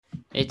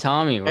Hey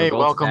Tommy, we're Hey, both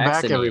welcome back,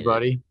 vaccinated.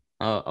 everybody.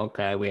 Oh,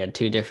 okay. We had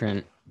two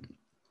different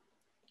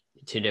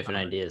Uh,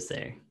 ideas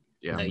there.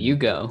 yeah, No, I'm you gonna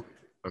do it. go.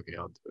 Okay,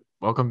 I'll do it.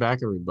 Welcome back,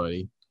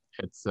 everybody.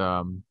 It's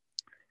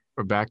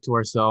we're back to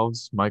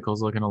ourselves.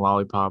 Michael's looking a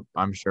lollipop.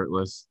 I'm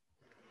shirtless.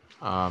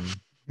 Um,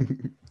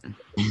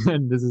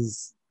 and this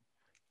is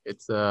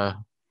it's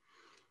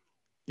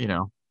you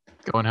know,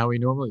 going how we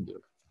normally do.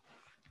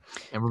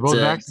 And we're It's both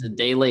a it's a vaccinated.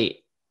 day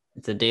late.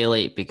 It's a day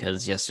late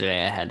because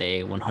yesterday I had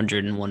a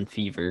 101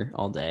 fever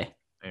all day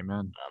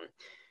Amen.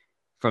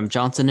 from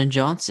Johnson and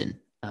Johnson,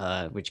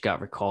 which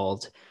got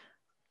recalled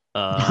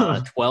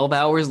 12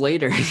 hours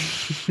later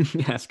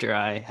after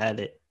I had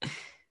it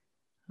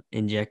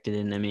injected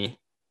into me.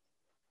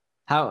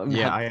 How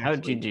Yeah, how I how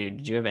did you actually do?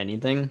 Did you have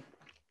anything?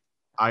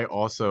 I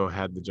also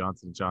had the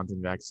Johnson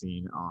Johnson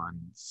vaccine on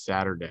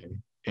Saturday,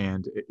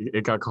 and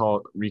it got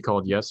called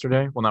recalled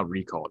yesterday. Well, not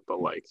recalled,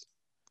 but like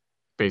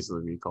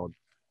basically recalled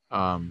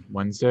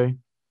Wednesday.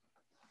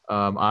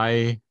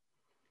 I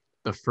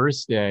the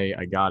first day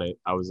I got it,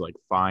 I was like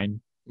fine.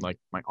 Like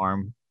my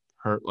arm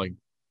hurt like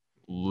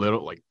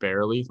little, like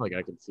barely, like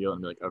I could feel it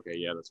and be like, okay,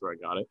 yeah, that's where I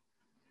got it.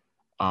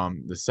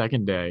 The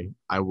second day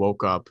I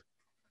woke up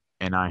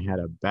and I had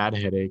a bad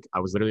headache.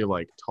 I was literally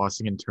like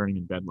tossing and turning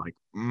in bed, like,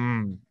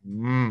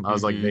 I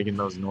was like Mm-hmm. making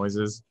those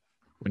noises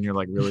when you're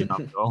like really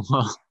not feeling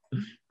well.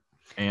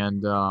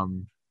 And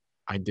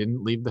I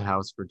didn't leave the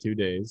house for 2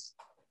 days.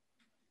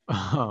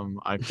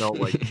 I felt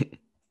like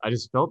I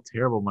just felt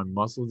terrible. My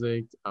muscles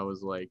ached. I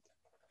was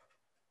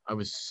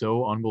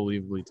so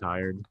unbelievably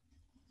tired.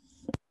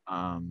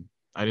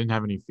 I didn't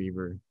have any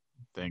fever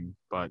thing,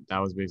 but that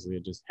was basically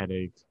just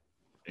headache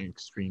and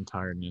extreme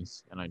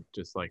tiredness, and I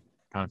just like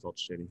kind of felt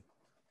shitty.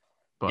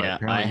 But Yeah, I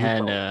apparently you had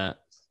felt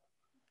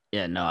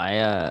yeah, no,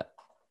 I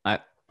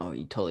oh,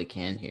 you totally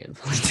can hear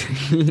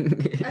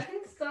the I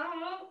can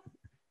stop.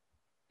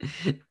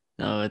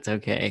 No, it's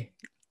okay.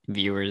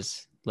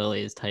 Viewers,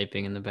 Lily is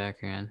typing in the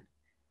background.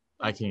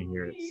 I That's can't so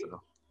hear it, sweet.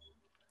 so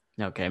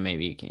Okay,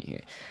 maybe you can't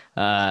hear.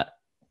 Uh,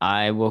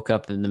 I woke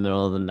up in the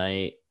middle of the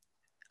night,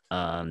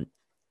 um,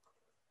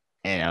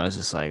 and I was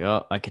just like,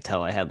 oh, I could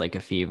tell I had like a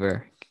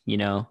fever,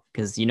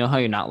 because you know how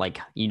you're not like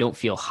you don't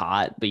feel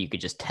hot, but you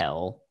could just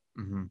tell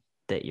hmm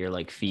that you're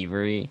like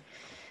fevery.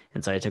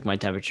 And so I took my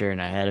temperature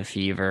and I had a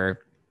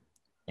fever,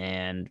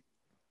 and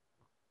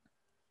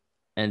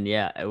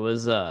yeah, it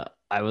was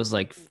I was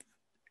like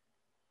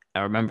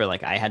I remember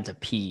like I had to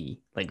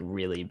pee like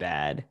really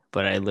bad,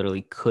 but I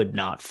literally could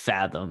not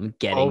fathom oh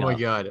getting my up.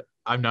 god,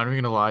 I'm not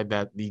even gonna lie,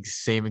 that the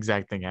same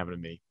exact thing happened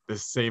to me. The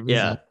same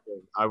Yeah. exact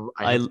thing. I had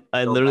I to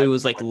I so literally bad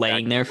was I like went back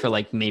laying to there for work.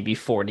 like maybe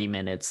 40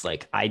 minutes.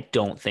 Like I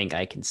don't think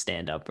I can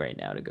stand up right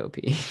now to go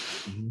pee.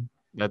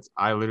 That's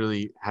I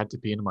literally had to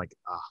pee, and I'm like,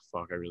 ah,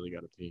 fuck, I really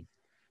gotta pee.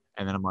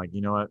 And then I'm like,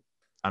 you know what?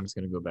 I'm just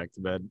gonna go back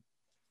to bed.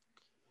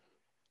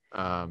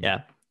 Um,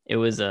 Yeah. It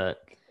was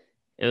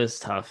it was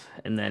tough.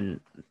 And then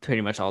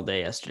pretty much all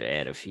day yesterday I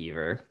had a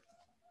fever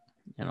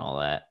and all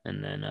that.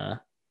 And then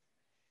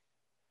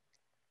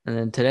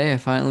today I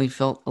finally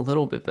felt a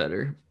little bit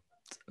better.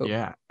 So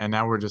yeah, and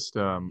now we're just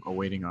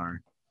awaiting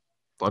our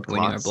blood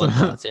waiting our clots. blood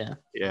clots, yeah.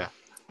 Yeah.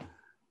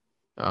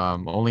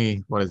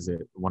 Only what is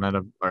it? One out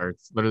of, or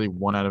it's literally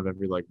one out of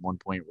every like one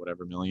point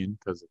whatever million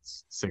because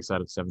it's 6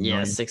 out of 7 Yeah,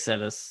 million. 6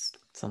 out of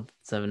some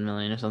 7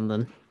 million or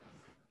something.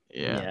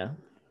 Yeah. Yeah.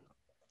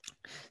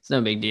 It's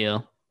no big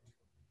deal.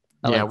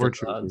 I Yeah, like we're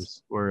those odds.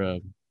 troopers. We're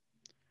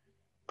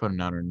putting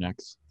out our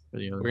necks for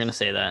the We're gonna others.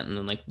 say that, and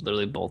then like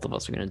literally both of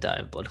us are gonna die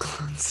of blood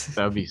clots.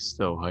 That would be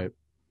so hype.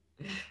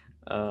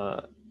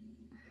 uh,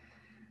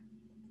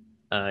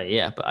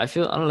 yeah, but I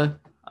don't know.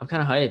 I'm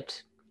kind of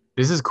hyped.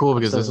 This is cool I'm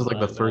because this so is like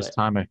the glad about first it.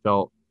 time I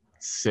felt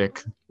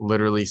sick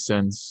literally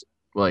since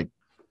like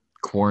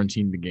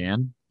quarantine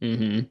began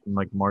Mm-hmm. in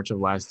like March of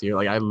last year.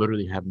 Like I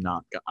literally have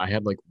not got, I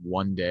had like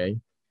one day.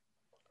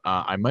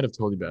 I might have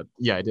told you about.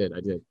 Yeah, I did. I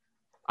did.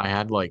 I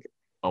had like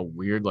a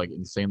weird, like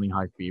insanely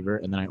high fever,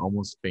 and then I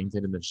almost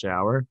fainted in the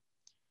shower.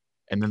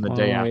 And then the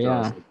day Oh after, I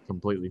was yeah. like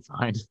completely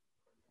fine.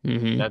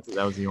 Mm-hmm.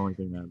 That was the only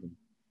thing that happened.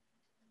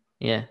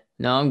 Yeah.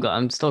 No,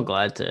 I'm still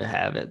glad to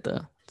have it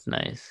though. It's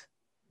nice.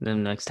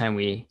 Then next time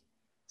we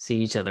see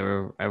each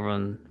other,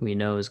 everyone we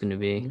know is gonna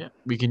be Yeah,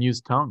 we can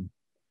use tongue.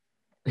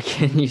 I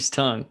can't use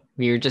tongue.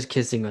 We were just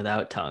kissing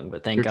without tongue,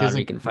 but thank You're God kissing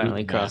we can with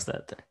finally cross meth,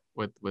 that thing.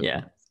 with Yeah.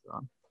 meth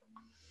on.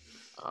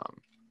 Um,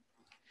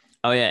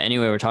 Oh yeah.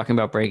 Anyway, we're talking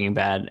about Breaking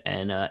Bad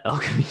and El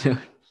Camino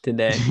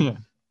today. yeah,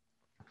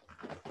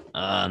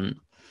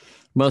 Um,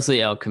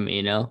 Mostly El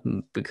Camino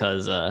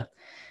because I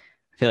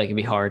feel like it'd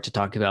be hard to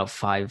talk about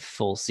 5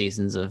 full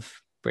seasons of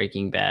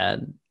Breaking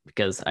Bad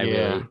because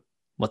yeah.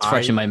 what's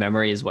fresh in I my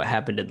memory is what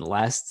happened in the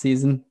last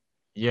season.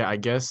 yeah, I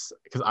guess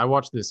because I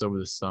watched this over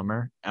the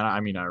summer, and I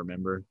mean I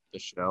remember the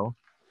show,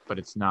 but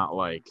it's not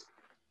like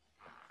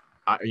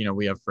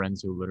we have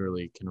friends who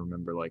literally can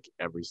remember like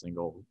every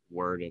single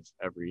word of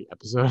every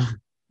episode.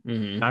 Hmm.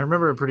 And I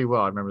remember it pretty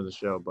well. I remember the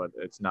show, but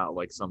it's not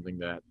like something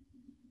that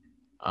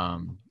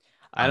um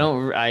I I'm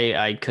don't.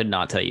 I could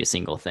not tell you a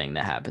single thing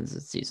that happens in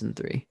season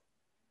 3.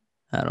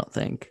 I don't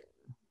think.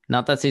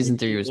 Not that season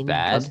 3 was They meet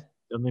Gus. bad.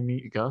 Don't they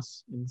meet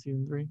Gus in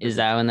season 3? Is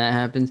that when that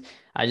happens?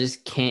 I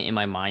just can't in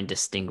my mind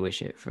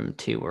distinguish it from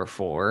 2 or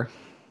 4.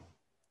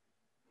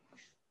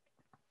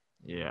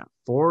 Yeah,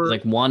 4.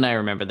 Like 1 I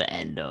remember the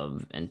end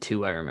of, and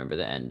 2 I remember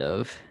the end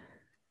of.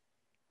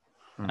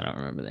 I don't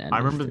remember the end I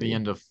of remember 3. the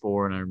end of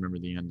 4, and I remember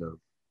the end of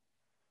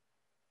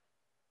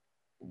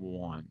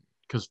 1.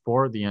 Because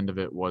 4, the end of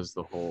it was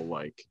the whole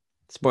like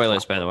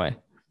Spoilers, by the way.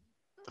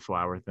 the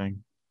flower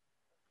thing.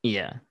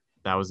 Yeah.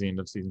 That was the end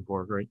of season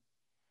 4, right?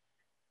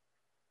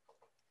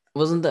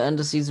 Wasn't the end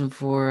of season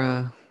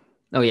 4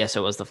 Oh yes, it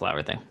was the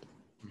flower thing.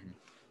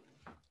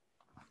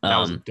 That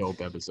was a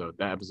dope episode.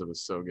 That episode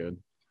was so good.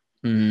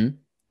 Mm-hmm.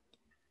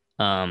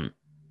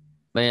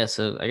 But yeah,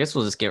 so I guess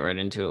we'll just get right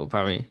into it. We'll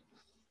probably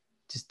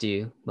just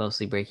do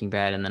mostly Breaking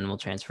Bad, and then we'll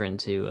transfer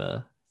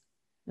into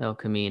El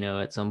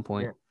Camino at some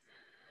point. Yeah.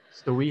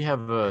 So we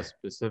have a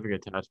specific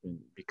attachment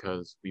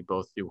because we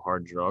both do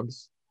hard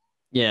drugs.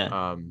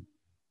 Yeah.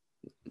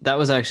 That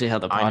was actually how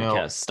the I know.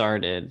 podcast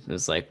started. It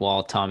was like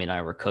while Tommy and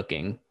I were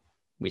cooking,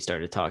 we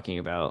started talking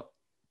about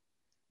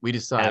we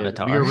decided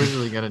Avatar. we were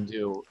originally gonna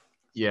do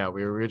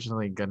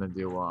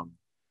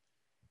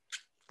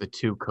the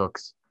Two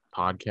Cooks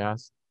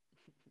podcast.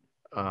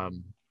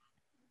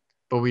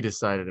 But we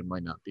decided it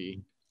might not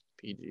be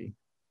PG.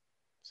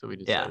 So we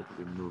decided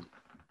to do movie.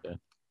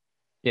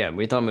 Yeah,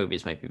 we thought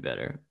movies might be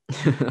better.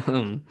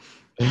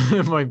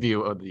 It might be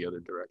the other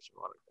direction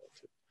we want to go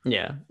to.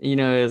 Yeah, you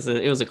know,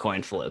 it was a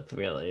coin flip,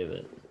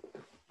 really.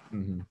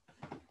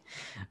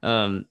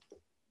 But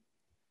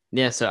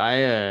yeah, so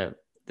I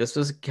this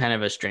was kind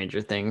of a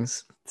Stranger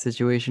Things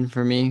situation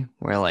for me,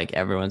 where like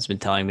everyone's been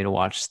telling me to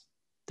watch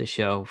the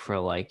show for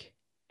like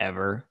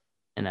ever,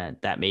 and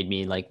that made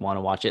me like want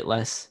to watch it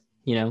less,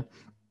 you know.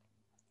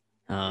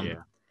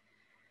 Yeah.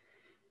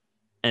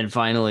 And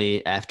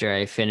finally, after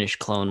I finished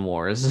Clone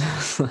Wars,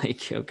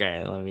 like,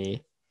 okay, let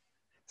me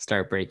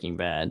start Breaking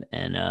Bad,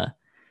 and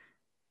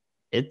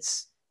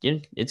it's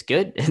it's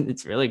good.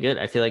 It's really good.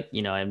 I feel like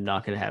I'm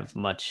not gonna have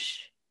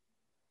much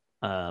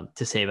to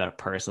say about it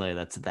personally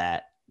that's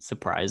that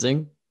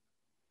surprising,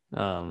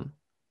 because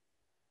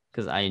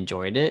I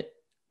enjoyed it.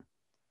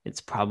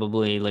 It's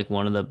probably like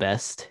one of the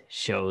best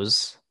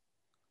shows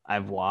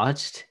I've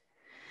watched,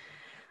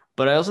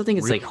 but I also think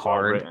it's really like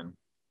hard. written.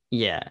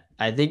 Yeah,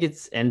 I think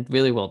it's and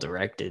really well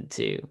directed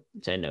too,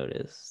 which I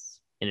noticed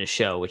in a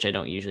show, which I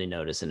don't usually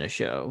notice in a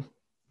show.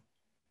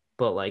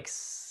 But like,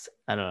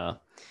 I don't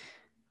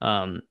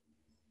know.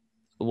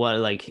 What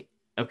like?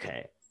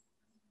 Okay,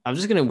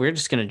 we're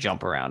just gonna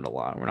jump around a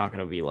lot. We're not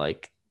gonna be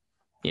like,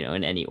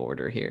 in any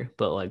order here.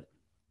 But like,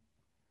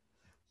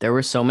 there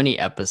were so many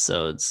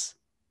episodes.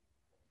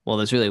 Well,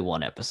 there's really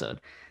one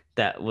episode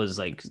that was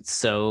like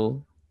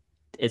so.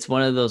 It's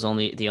one of those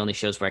the only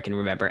shows where I can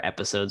remember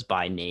episodes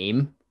by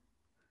name.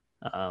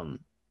 I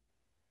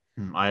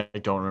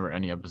don't remember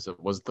any episode.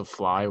 Was The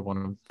Fly one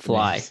of the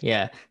Fly? names?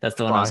 Yeah, that's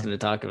the one I was going to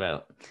talk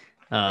about.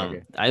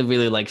 Okay. I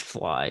really liked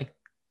Fly.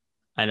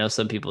 I know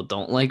some people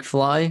don't like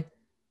Fly.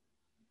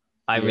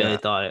 I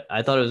thought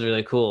it was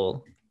really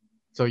cool.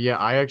 So yeah,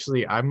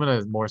 I'm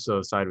gonna more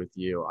so side with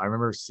you. I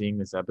remember seeing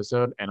this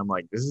episode and I'm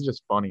like, this is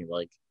just funny.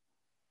 Like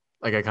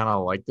I kind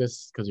of like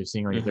this because you're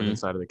seeing like a different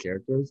side of the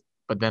characters.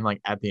 But then like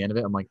at the end of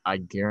it, I'm like, I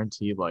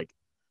guarantee like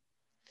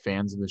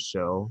fans of the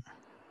show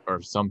or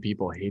some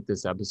people hate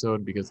this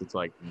episode because it's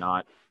like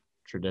not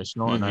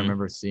traditional. And I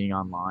remember seeing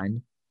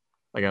online,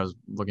 like I was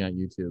looking at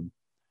YouTube,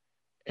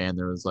 and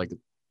there was like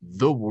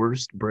the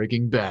worst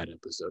Breaking Bad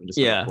episode. Just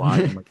Yeah, Fly.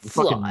 I'm like, you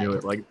fucking Fly. knew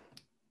it. Like,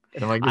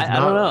 and I'm like, I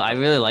don't know. I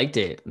really liked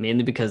it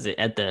mainly because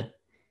in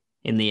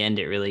the end,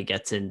 it really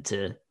gets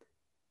into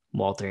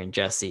Walter and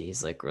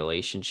Jesse's like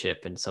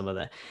relationship and some of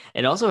that.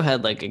 It also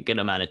had like a good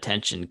amount of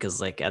tension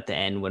because like at the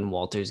end when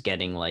Walter's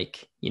getting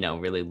like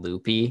really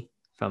loopy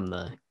from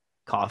the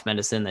cough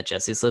medicine that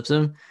Jesse slips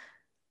him,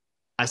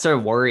 I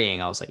started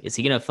worrying. I was like, is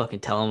he gonna fucking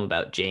tell him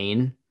about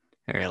Jane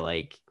or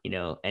like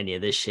any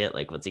of this shit?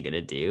 Like, what's he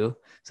gonna do?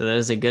 So there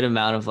was a good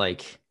amount of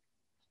like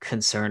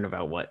concern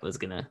about what was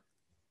gonna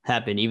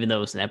happen, even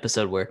though it's an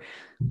episode where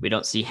we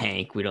don't see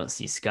Hank, we don't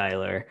see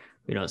Skylar,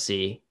 we don't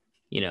see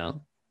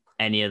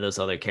any of those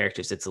other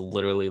characters. It's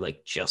literally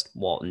like just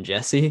Walt and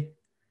Jesse,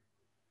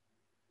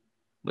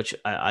 which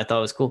I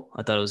thought was cool.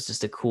 I thought it was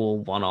just a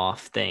cool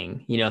one-off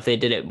thing. If they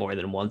did it more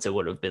than once, it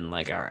would have been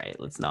like, all right,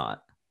 let's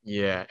not.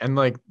 Yeah, and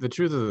like the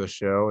truth of the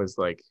show is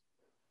like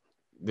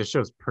this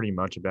show's pretty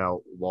much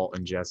about Walt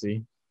and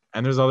Jesse.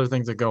 And there's other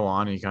things that go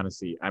on and you kind of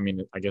see. I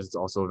mean, I guess it's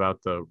also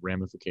about the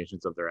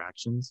ramifications of their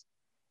actions.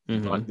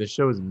 But this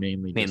show is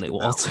mainly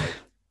Walt.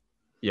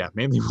 Yeah,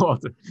 mainly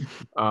Walter.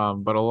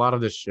 But a lot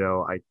of this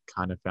show I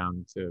kind of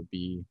found to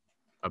be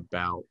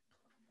about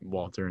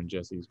Walter and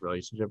Jesse's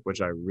relationship, which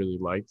I really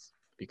liked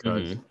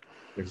because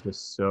they're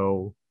just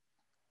so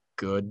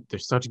good. They're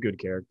such good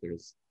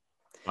characters.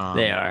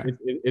 They are.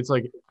 It's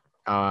like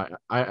I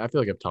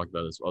feel like I've talked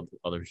about this with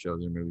other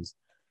shows or movies,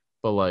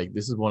 but like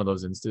this is one of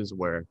those instances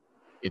where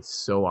it's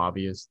so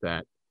obvious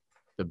that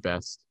the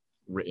best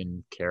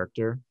written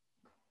characters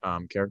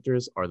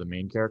are the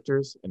main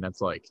characters, and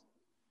that's like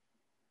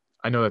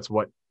I know that's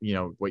what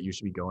what you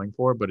should be going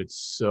for, but it's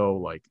so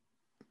like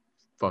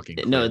fucking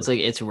No, clear. it's like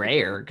it's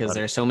rare because Got it.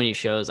 there's so many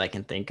shows I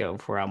can think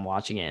of where I'm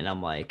watching it and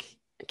I'm like,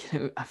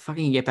 can I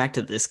fucking get back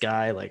to this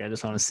guy? Like, I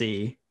just want to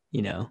see,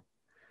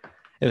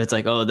 if it's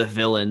like, oh, the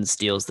villain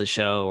steals the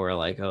show, or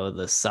like, oh,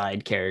 the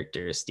side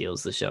character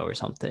steals the show or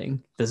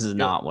something. This is Yeah,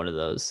 not one of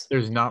those.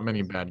 there's not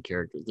many bad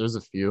characters. There's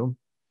a few.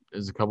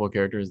 There's a couple of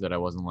characters that I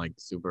wasn't like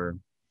super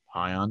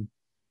high on.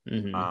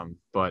 Hmm.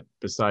 But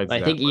besides I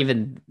that, think like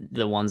even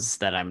the ones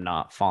that I'm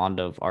not fond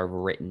of are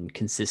written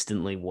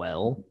consistently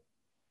well,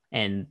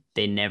 and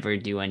they never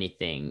do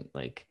anything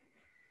like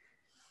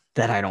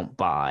that I don't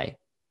buy.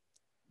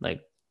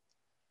 Like,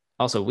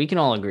 also, we can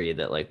all agree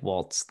that like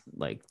Walt's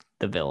like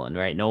the villain,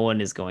 right? No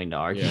one is going to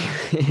argue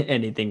yeah,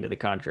 anything to the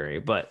contrary.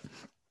 But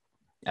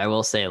I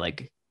will say,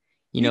 like,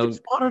 you he know,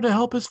 just wanted to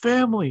help his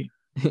family.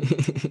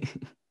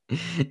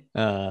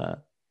 uh,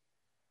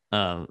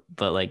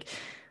 but like,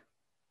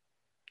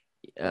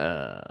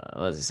 what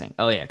was I saying?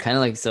 Oh yeah, kind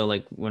of like so,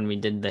 like when we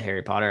did the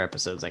Harry Potter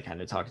episodes, I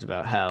kind of talked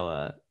about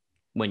how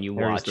when you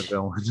Harry's the watch,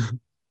 villain.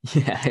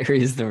 yeah,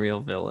 Harry's the real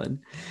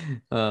villain.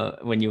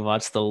 When you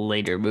watch the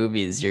later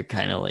movies, you're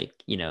kind of like,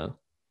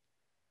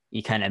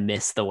 you kind of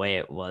miss the way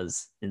it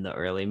was in the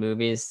early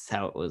movies,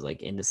 how it was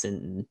like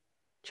innocent and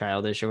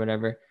childish or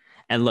whatever.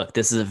 And look,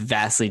 this is a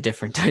vastly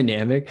different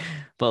dynamic,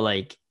 but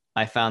like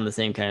I found the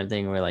same kind of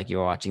thing where like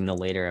you're watching the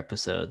later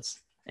episodes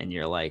and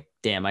you're like,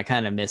 damn, I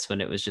kind of miss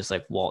when it was just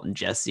like Walt and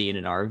Jesse in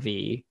an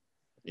RV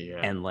Yeah,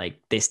 and like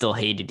they still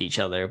hated each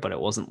other, but it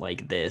wasn't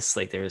like this.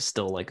 Like there was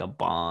still like a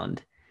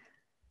bond.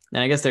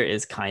 And I guess there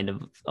is kind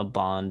of a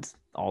bond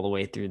all the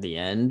way through the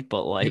end,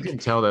 but you like, can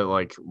tell that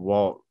like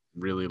Walt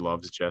really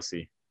loves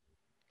Jesse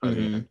by the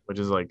end, mm-hmm. which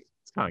is like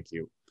it's kind of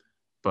cute.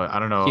 But I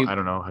don't know. I Cute.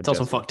 don't know how It's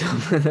also Jesse. fucked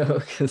up though,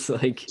 because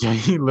like, Yeah,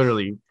 he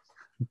literally.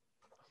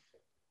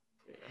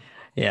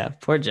 yeah,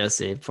 poor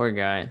Jesse, poor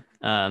guy.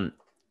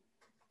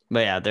 But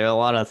yeah, there are a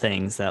lot of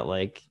things that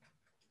like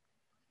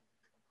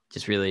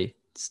just really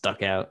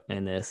stuck out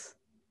in this.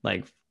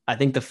 Like, I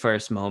think the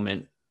first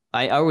moment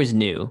I always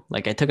knew,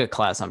 like, I took a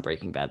class on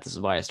Breaking Bad. This is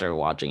why I started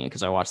watching it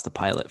because I watched the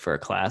pilot for a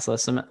class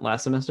last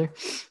semester.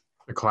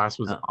 The class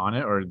was Uh, on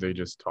it, or they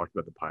just talked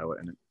about the pilot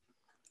in it.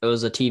 it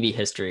was a TV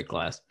history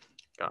class,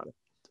 Got it.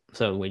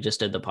 so we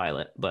just did the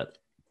pilot. But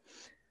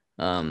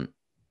um,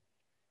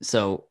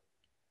 so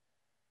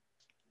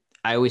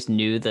I always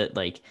knew that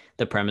like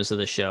the premise of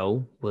the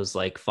show was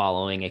like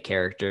following a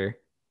character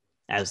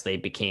as they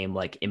became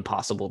like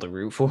impossible to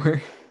root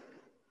for.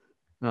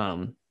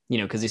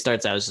 Because he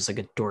starts out as just like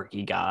a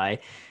dorky guy,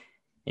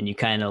 and you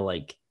kind of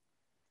like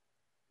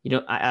you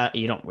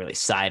don't really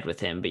side with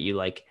him, but you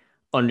like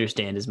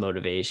understand his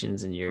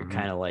motivations, and you're Mhm.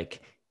 kind of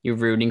like you're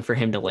rooting for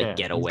him to like Yeah,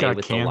 get he's away got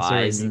with the cancer. He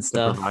lies and needs to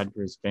stuff. provide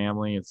for his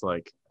family. It's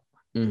like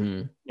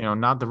Hmm.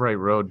 not the right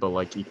road, but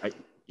like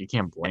you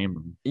can't blame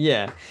him.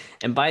 Yeah,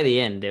 and by the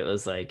end, it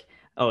was like,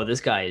 oh,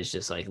 this guy is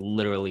just like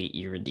literally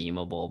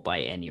irredeemable by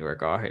any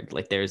regard.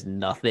 Like, there's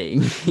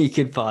nothing he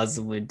could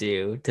possibly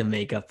do to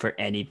make up for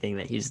anything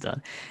that he's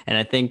done. And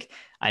I think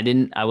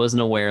I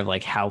wasn't aware of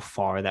like how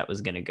far that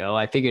was gonna go.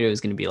 I figured it was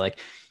gonna be like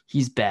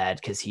he's bad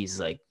because he's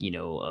like,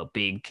 a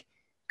big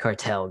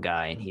cartel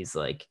guy, and he's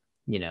like,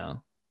 you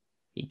know,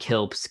 he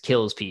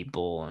kills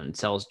people and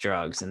sells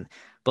drugs, and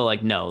but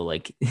like no,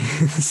 like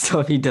the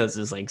stuff he does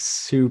is like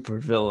super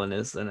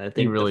villainous. And I He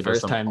think the really does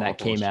first some time that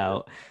awful came shit.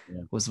 out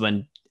Yeah, was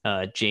when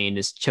Jane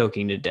is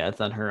choking to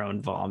death on her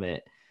own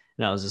vomit,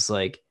 and I was just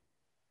like,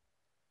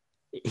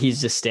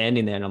 he's just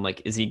standing there, and I'm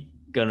like, is he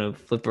gonna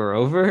flip her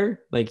over?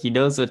 Like he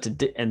knows what to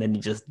do, and then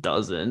he just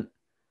doesn't.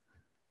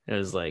 It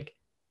was like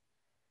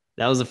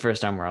that was the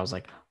first time where I was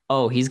like,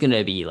 oh, he's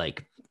gonna be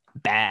like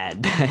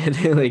bad, bad.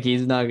 Like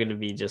he's not gonna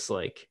be just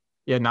like,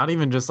 yeah. Not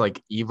even just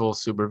like evil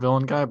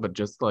supervillain guy, but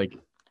just like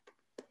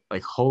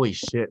holy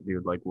shit,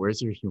 dude. Like,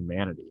 where's your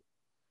humanity?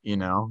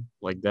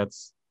 Like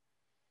that's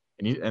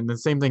and the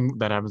same thing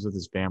that happens with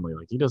his family.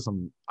 Like he does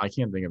some. I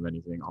can't think of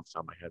anything off the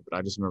top of my head, but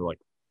I just remember like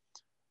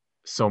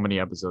so many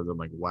episodes. I'm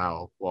like,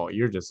 wow. Well,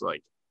 you're just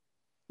like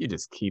you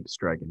just keep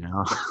striking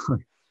out.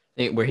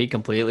 where he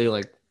completely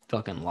like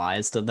fucking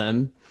lies to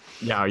them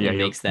Yeah, yeah. and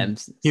makes them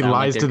He sound like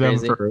lies they're to them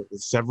crazy. for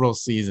several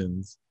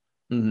seasons,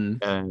 Hmm.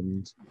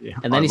 and yeah,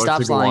 And then he looks to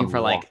stops go lying on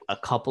for walks. like a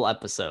couple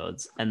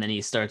episodes, and then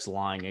he starts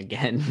lying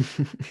again.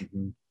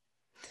 Mhm.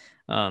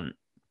 um, And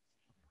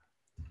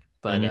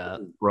but he gets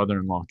his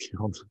brother-in-law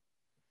killed.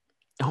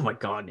 oh my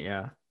god,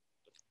 yeah.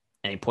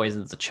 And he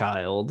poisons a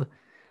child,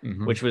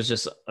 Hmm. which was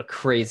just a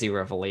crazy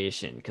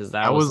revelation because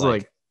that That was was like,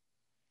 like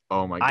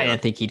oh my I god.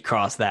 didn't think he'd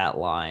cross that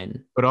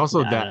line. But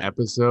also I that don't,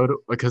 episode,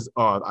 because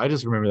I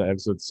just remember that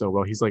episode so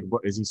well. He's like,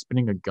 what is he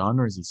spinning a gun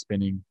or is he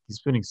spinning? He's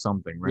spinning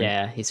something, right?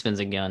 yeah, he spins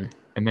a gun.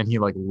 And then he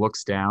like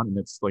looks down, and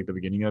it's like the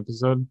beginning of the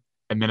episode.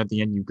 And then at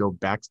the end, you go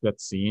back to that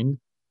scene,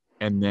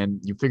 and then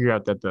you figure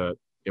out that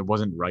it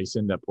wasn't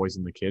Ryson that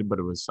poisoned the kid, but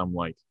it was some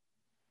like,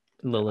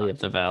 Lily of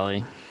the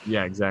Valley.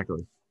 yeah,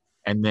 exactly.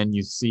 And then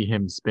you see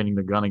him spinning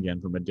the gun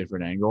again from a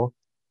different angle,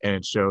 and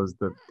it shows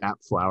that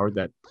flower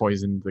that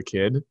poisoned the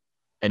kid.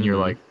 and you're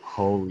like,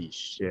 holy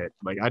shit.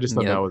 Like I just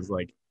thought that Yep. was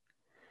like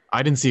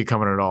I didn't see it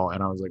coming at all.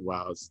 And I was like,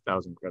 wow, that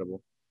was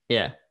incredible.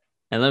 Yeah.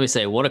 And let me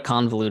say, what a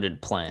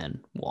convoluted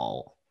plan.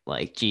 Well,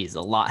 like, geez,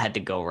 a lot had to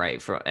go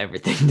right for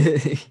everything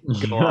to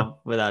go Yeah. off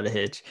without a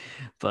hitch.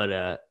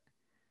 But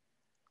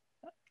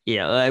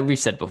yeah, like we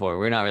said before,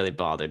 we're not really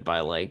bothered by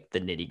like the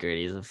nitty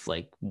gritties of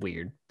like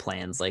weird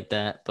plans like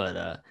that.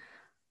 But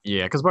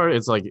Yeah, because part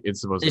it's like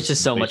it's supposed to be it's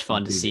just so much sensational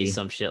fun to see TV.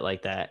 some shit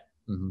like that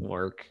Hmm.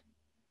 work.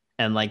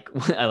 And like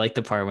I like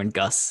the part when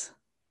Gus,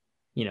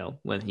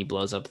 when he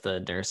blows up the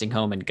nursing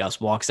home and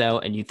Gus walks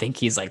out and you think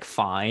he's like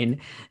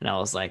fine. And I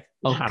was like,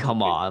 oh, Yeah,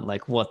 come on.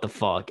 Like, what the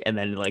fuck? And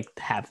then like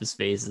half his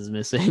face is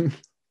missing.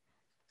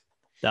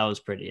 That was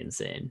pretty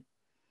insane.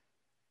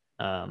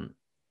 Um,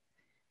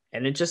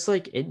 and it just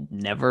like, it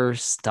never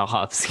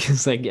stops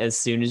because like as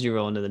soon as you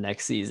roll into the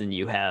next season,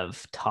 you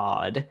have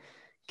Todd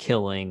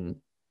killing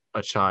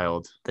a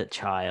child. the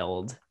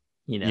child,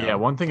 you Yeah, know?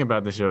 one thing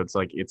about the show, it's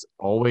like it's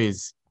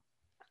always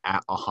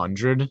at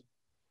 100,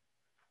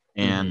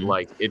 and Mm-hmm.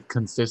 like it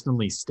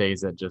consistently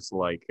stays at just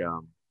like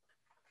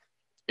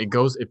it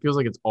feels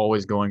like it's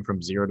always going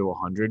from 0 to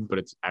 100, but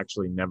it's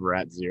actually never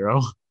at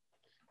 0.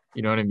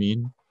 You know what I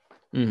mean?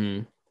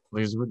 Mm-hmm.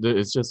 Like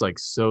it's just like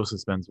so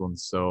suspenseful and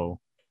so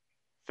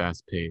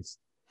fast paced.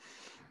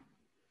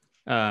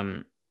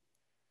 Um,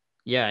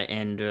 yeah,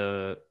 and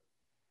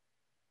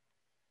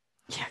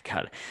yeah,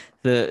 God,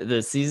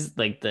 the season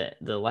like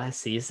the last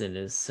season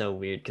is so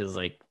weird because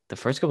like the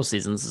first couple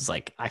seasons is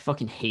like I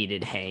fucking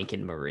hated Hank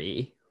and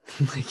Marie.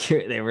 Like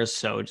they were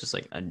so just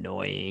like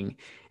annoying,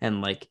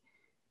 and like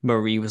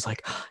Marie was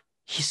like,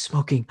 he's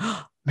smoking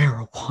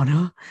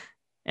marijuana,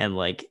 and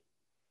like,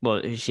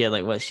 well, she had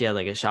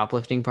like a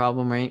shoplifting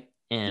problem, right?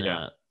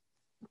 Yeah.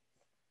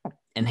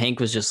 And Hank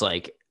was just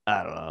like,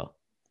 I don't know,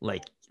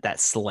 like that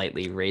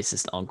slightly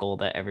racist uncle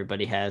that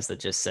everybody has that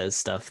just says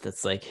stuff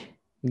that's like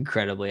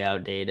incredibly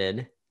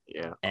outdated.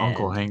 Yeah.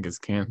 Uncle And Hank is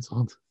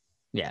canceled.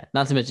 yeah,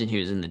 not to mention he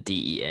was in the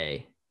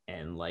DEA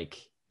and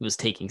like was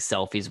taking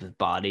selfies with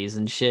bodies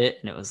and shit.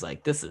 And it was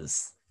like, this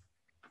is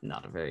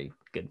not a very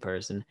good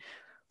person.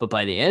 But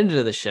by the end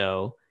of the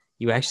show,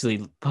 you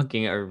actually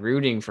fucking are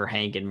rooting for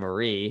Hank and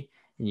Marie.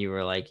 And you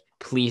were like,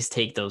 please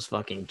take those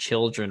fucking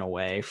children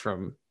away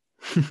from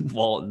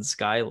Walt and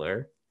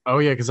Skylar. Oh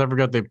yeah, because I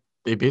forgot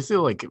they basically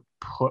like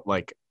put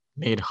like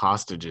made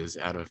hostages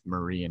out of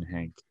Marie and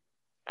Hank,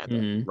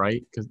 Mm-hmm.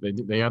 right? Because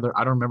they either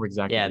I don't remember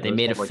exactly, Yeah, but they they just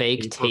made a had like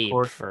fake tape tape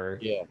record. for,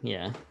 Yeah.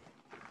 yeah,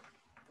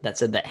 that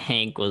said that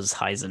Hank was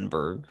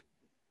Heisenberg.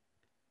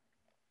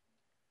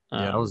 Yeah,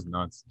 that Um, was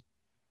nuts.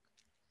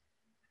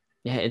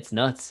 yeah, it's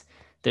nuts.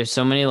 There's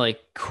so many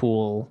like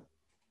cool,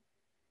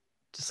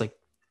 just like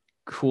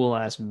cool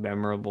ass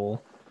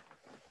memorable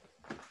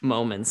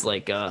moments.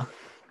 Like,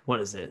 what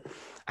is it?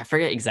 I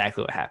forget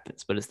exactly what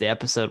happens, but it's the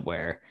episode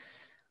where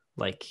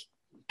like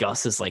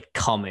Gus is like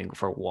coming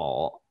for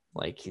Walt.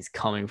 Like he's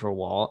coming for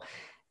Walt,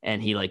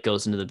 and he like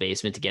goes into the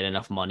basement to get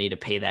enough money to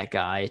pay that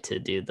guy to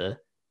do the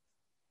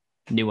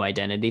new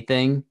identity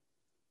thing.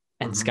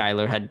 And Hmm.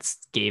 Skylar had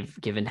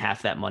given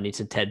half that money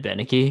to Ted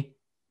Beneke.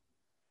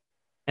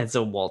 And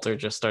so Walter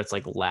just starts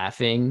like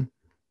laughing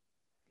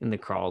in the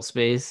crawl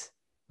space.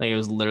 Like it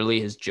was literally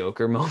his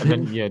Joker And then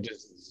moment. yeah, it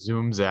just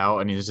zooms out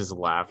and he's just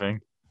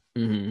laughing.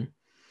 Hmm.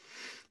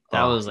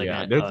 That Oh was like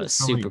yeah, there's a just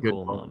so many super good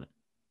cool moments. moment.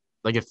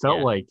 Like it felt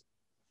Yeah. like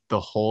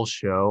the whole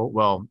show.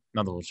 Well,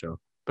 not the whole show,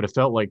 but it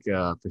felt like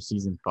for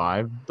season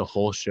 5, the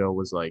whole show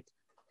was like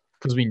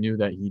because we knew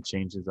that he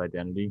changed his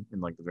identity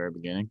in like the very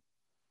beginning.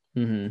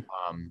 Hmm.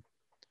 Um,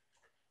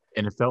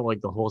 and it felt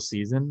like the whole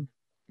season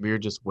we were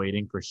just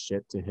waiting for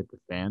shit to hit the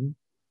fan.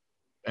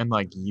 And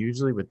like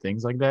usually with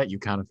things like that, you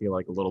kind of feel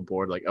like a little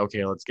bored, like,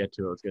 okay, let's get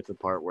to it. Let's get to the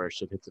part where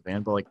shit hits the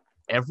fan. But like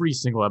every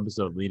single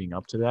episode leading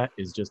up to that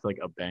is just like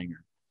a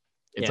banger.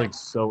 It's Yeah. like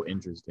so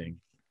interesting.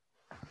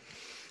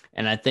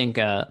 And I think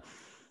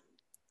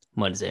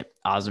what is it?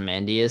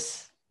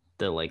 Ozymandias,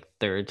 the like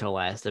third to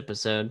last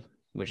episode,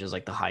 which is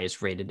like the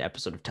highest rated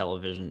episode of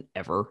television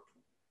ever.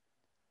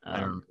 I don't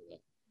Um, remember that.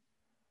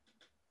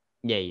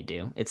 yeah, you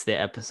do. It's the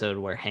episode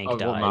where Hank Oh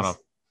well, not a dies.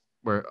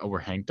 where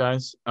Hank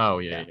dies. Oh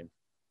yeah, Yeah. yeah,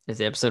 It's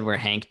the episode where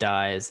Hank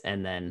dies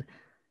and then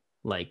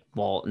like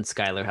Walt and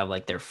Skylar have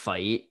like their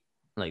fight,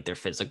 like their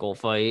physical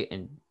fight,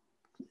 and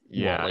Walt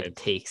yeah. like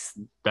It's takes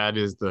that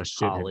is the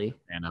shit hit the Holly.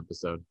 fan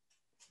episode.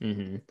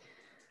 Hmm.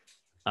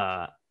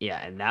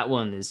 Yeah, and that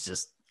one is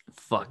just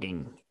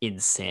fucking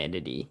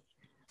insanity.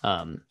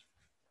 Um,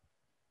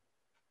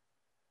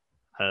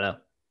 I don't know.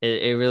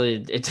 It really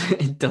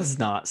it does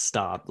not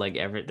stop. Like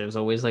ever there's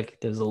always like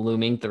there's a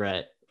looming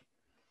threat.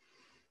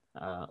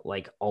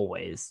 Like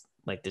always.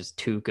 Like there's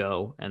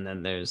Tuco and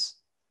then there's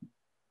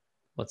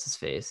what's his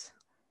face?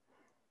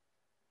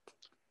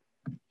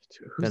 Who's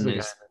Then the guy?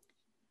 there's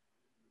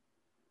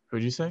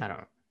Who'd you say? I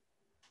don't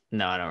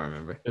no, I don't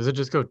remember. Does it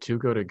just go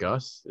Tuco to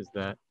Gus? Is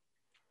that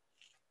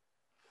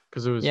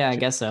because it was Yeah, I two?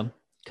 guess so.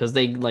 Because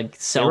they like They were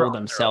sell on their own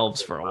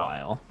themselves for a for a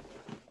while. while.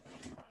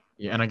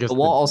 Yeah, and I guess But the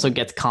Walt also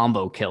gets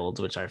combo killed,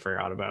 which I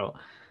forgot about.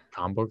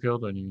 combo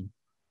killed. I mean,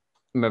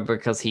 Remember,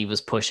 because he was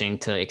pushing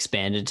to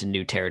expand into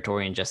new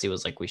territory, and Jesse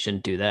was like, "We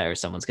shouldn't do that, or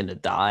someone's gonna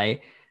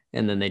die."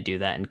 And then they do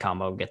that, and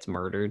Combo gets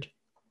murdered.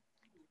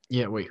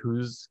 Yeah, wait,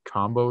 who's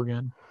Combo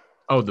again?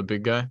 Oh, the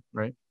big guy,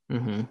 right?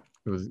 Hmm.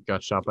 Who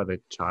got shot by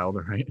the child,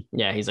 right?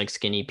 Yeah, he's like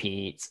Skinny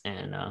Pete's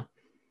and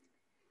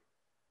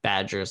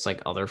Badger's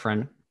like other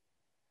friend.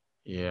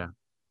 Yeah.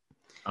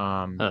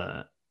 Um,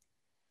 Uh,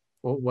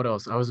 what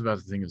else? I was about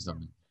to think of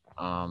something.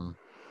 Um,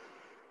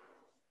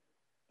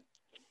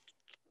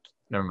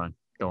 Never mind.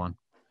 Go on.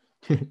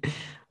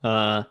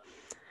 uh.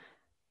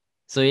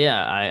 So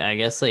yeah, I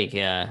guess like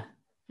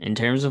in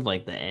terms of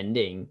like the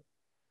ending,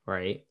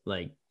 right?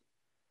 Like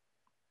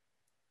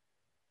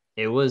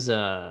it was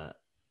it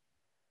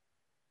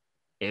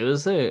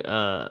was it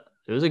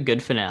was a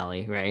good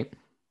finale, right?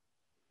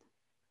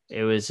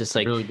 It was just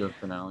like Really good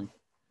finale.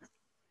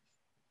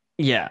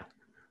 yeah.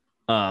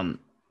 Um,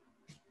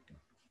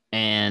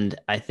 and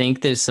I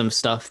think there's some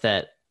stuff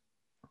that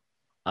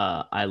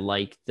I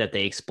like that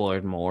they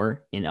explored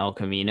more in El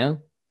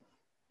Camino.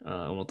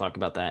 And we'll talk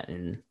about that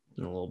in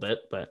a little bit,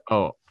 but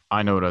Oh,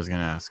 I know what I was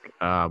gonna ask.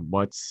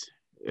 What's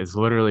it's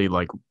literally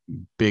like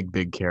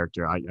big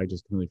character. I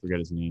just completely forget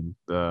his name.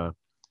 The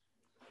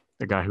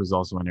guy who's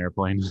also an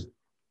airplane.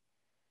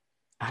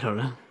 I don't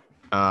know.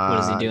 What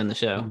does he Uh, do in the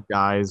show? he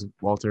dies.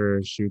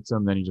 Walter shoots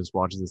him. Then he just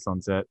watches the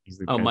sunset. He's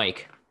the Oh, guy.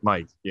 Mike.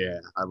 Mike. Yeah,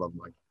 I love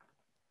Mike.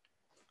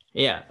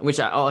 Yeah, which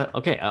I oh,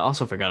 okay, I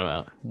also forgot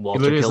about. He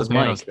Walter literally has a kills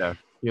Thanos Mike. death.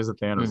 He has a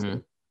Thanos Hmm.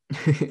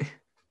 death.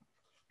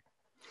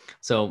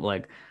 So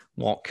like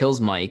Walt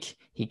kills Mike,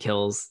 he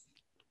kills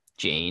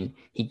Jane,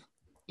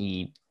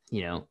 he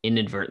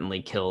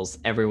inadvertently kills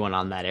everyone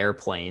on that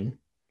airplane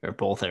or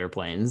both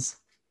airplanes.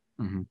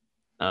 Mm-hmm.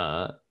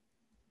 Uh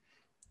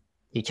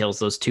he kills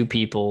those two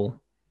people.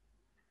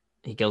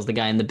 He kills the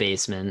guy in the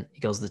basement.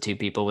 He kills the two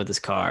people with his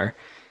car.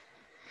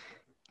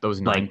 Those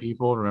nine Like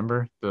people.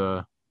 Remember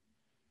what,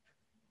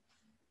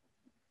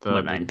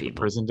 nine the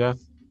people? prison death.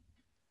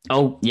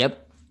 Oh,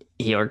 yep.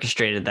 He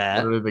orchestrated that.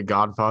 Literally the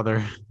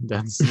Godfather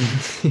death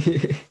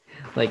scene.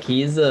 Like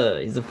he's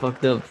a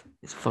fucked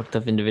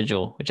up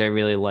individual, which I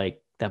really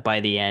like. That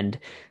by the end,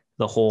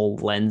 the whole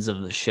lens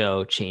of the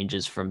show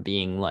changes from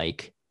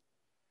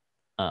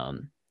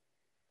um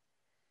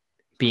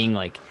being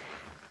like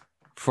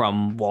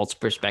from Walt's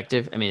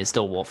perspective. I mean, it's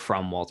still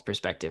from Walt's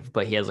perspective,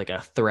 but he has like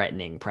a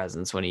threatening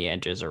presence when he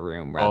enters a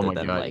room Oh rather my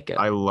than god, like a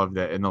I love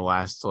that in the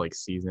last like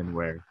season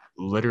where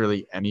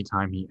literally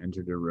anytime he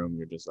entered a room,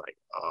 you're just like,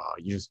 oh,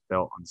 you just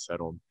felt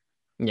unsettled.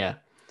 yeah.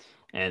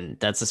 And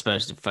that's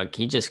especially fuck.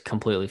 He just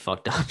completely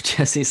fucked up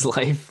Jesse's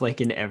life,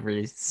 like in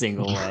every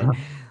single way.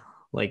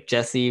 Like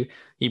Jesse,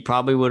 he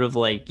probably would have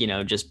like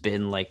just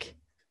been like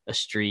a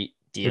street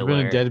He'd been a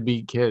dealer.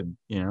 deadbeat kid,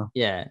 you know.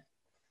 Yeah,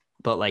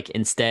 but like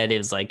instead it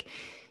was like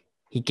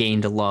he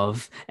gained a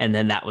love and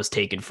then that was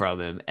taken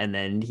from him and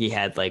then he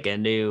had like a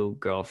new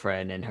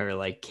girlfriend and her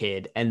like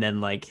kid and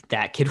then like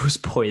that kid was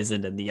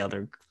poisoned and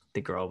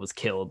the girl was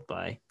killed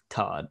by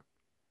Todd,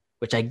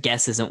 which I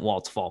guess isn't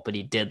Walt's fault, but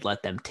he did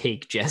let them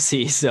take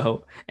Jesse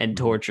so and Mhm.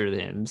 torture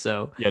him.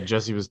 So Yeah,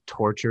 Jesse was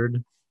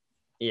tortured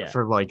yeah,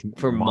 for like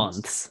for months.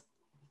 months.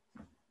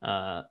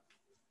 Uh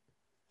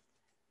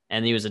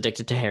and he was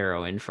addicted to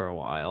heroin for a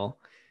while.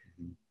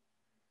 Mhm.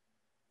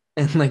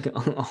 And like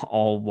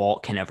all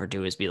Walt can ever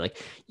do is be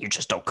like, "You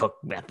just don't cook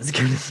meth as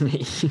good as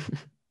me."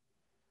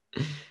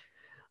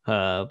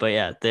 But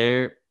yeah,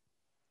 there.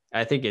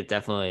 I think it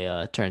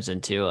definitely turns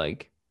into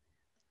like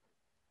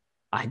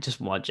I just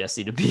want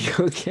Jesse to be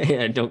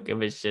okay. I don't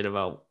give a shit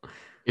about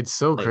It's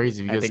so like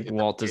crazy I because think in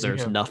the Walt beginning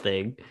deserves of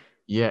nothing.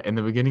 in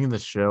the beginning of the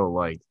show,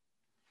 like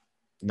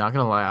not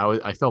gonna lie,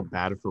 I felt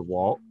bad for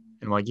Walt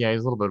and like yeah,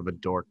 he's a little bit of a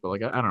dork, but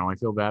like I don't know, I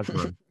feel bad for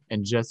him.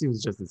 And Jesse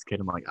was just this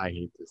kid. I'm like, I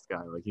hate this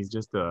guy. Like he's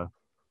just a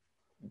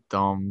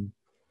dumb.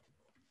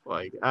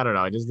 Like, I don't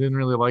know. I just didn't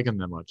really like him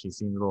that much. He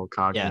seemed a little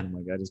cocky Yeah. and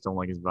like I just don't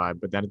like his vibe.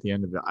 But then at the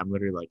end of it, I'm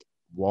literally like,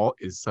 Walt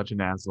is such an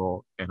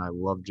asshole and I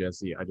love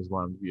Jesse. I just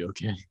want him to be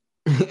okay.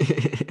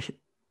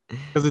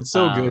 Because it's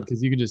so good uh,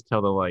 because you can just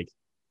tell that like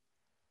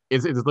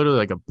it's literally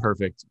like a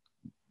perfect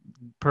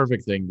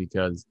thing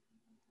because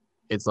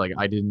it's like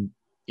I didn't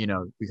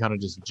we kind of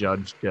just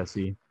judged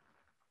Jesse,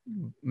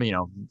 you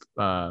know,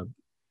 uh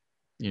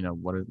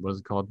what is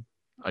it called?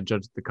 I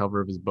judged the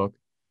cover of his book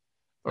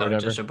or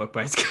whatever. judge a book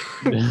by its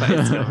by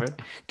its cover.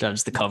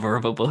 Judge the cover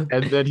of a book.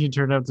 And then he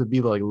turned out to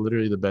be like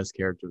literally the best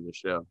character of the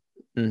show.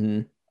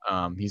 Hmm.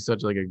 He's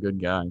such like a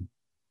good guy.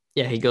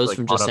 Yeah, he Just goes like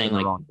from caught just up saying in the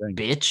like wrong thing.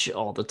 bitch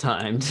all the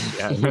time to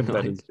Yeah, being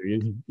that is like.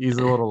 true. He's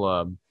a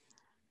little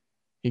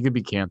he could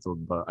be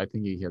canceled, but I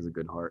think he has a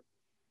good heart.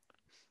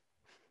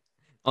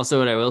 Also,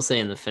 what I will say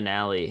in the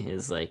finale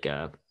is like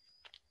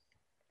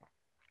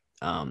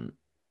um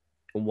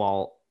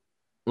Walt,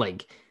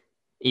 like,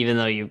 even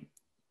though you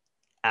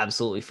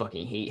absolutely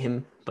fucking hate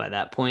him by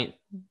that point,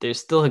 there's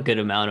still a good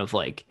amount of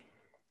like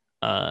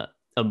uh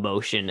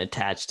emotion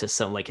attached to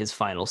some like his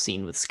final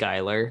scene with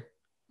Skylar.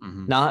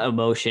 Hmm. Not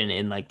emotion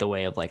in like the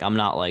way of like I'm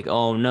not like,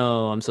 oh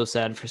no, I'm so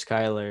sad for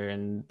Skylar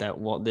and that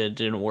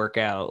didn't work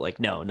out. Like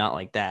no, not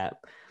like that.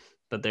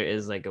 but there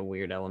is like a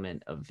weird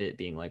element of it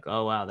being like,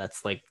 oh wow,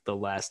 that's like the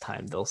last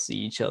time they'll see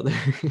each other.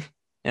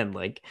 And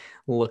like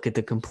look at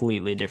the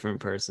completely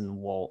different person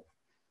Walt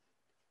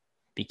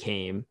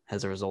became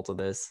as a result of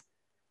this.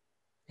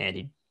 And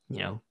he,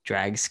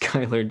 drags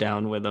Skylar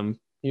down with him,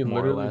 He more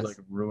or literally like less.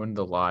 ruined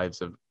the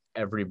lives of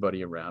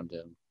everybody around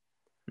him.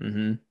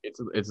 Mm-hmm.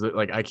 It's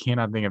like I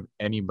cannot think of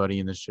anybody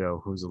in the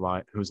show whose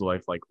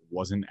life like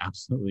wasn't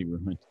absolutely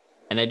ruined.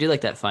 And I do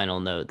like that final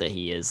note that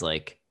he is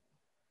like,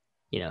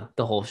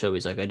 the whole show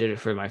he's like, I did it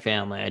for my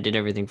family. I did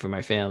everything for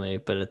my family.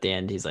 But at the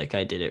end, he's like,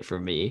 I did it for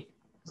me.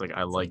 It's like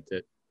I It's like, liked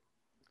it.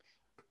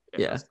 It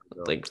yeah, messed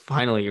me up. like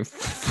finally you're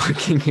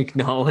fucking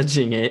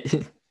acknowledging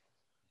it.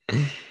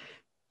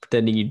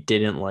 Pretending you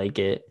didn't like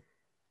it.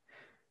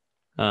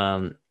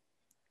 Um,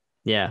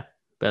 yeah.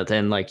 But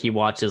then like he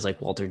watches like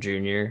Walter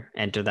Jr.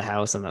 enter the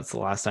house, and that's the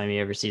last time he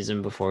ever sees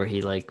him before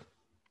he like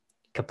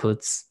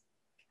kaputs.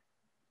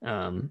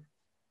 Um,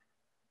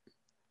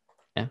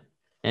 yeah.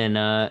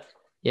 And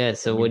yeah,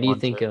 so We what do you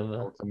want think to of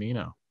El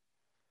Camino.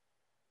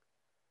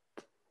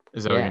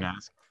 Is that what you're yeah. gonna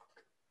ask?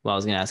 Well, I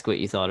was gonna ask what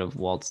you thought of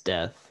Walt's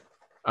death.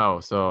 Oh,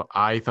 so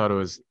I thought it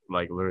was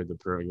like literally the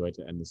perfect way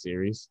to end the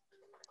series.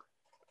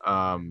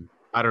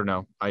 I don't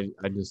know.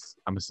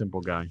 I'm a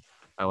simple guy.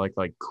 I like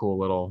cool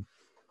little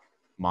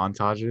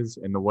montages,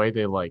 and the way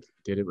they like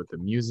did it with the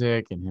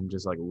music and him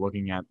just like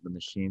looking at the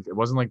machines. It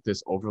wasn't like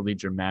this overly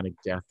dramatic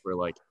death where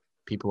like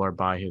people are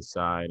by his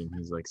side and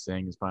he's like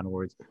saying his final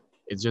words.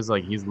 It's just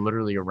like he's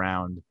literally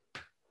around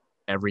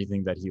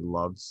everything that he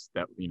loves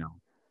that he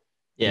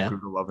Yeah. grew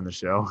to love in the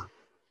show.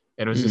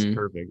 And it was just Mm-hmm.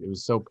 perfect. It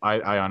was so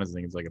I honestly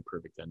think it's like a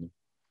perfect ending.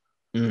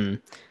 Mm-hmm.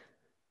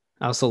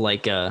 I also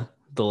like the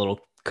little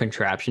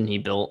contraption he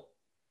built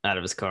out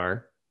of his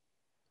car.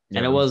 Yeah,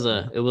 And that was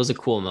cool. it was a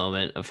cool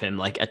moment of him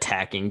like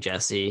attacking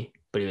Jesse,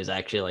 but he was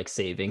actually like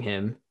saving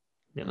him.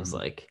 It was Mhm.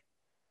 like,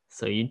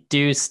 so you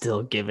do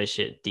still give a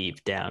shit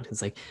deep down.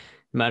 It's like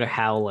no matter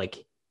how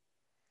like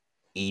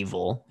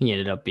evil he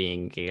ended up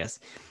being, I guess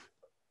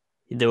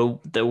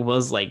there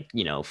was like,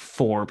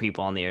 four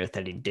people on the earth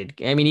that he did.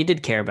 I mean, he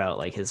did care about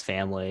like his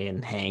family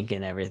and Hank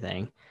and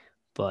everything,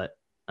 but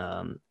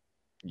um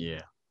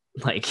Yeah.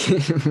 like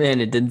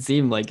man, it didn't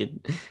seem like it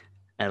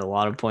at a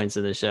lot of points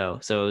of the show.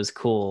 So it was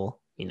cool.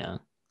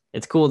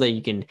 It's cool that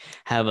you can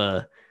have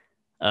a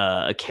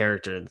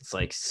character that's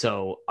like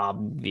so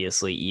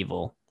obviously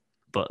evil,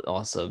 but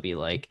also be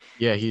like,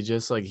 Yeah, he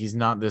just like he's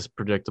not this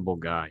predictable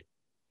guy.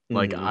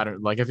 Like mm-hmm, I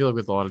don't like I feel like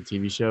with a lot of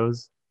TV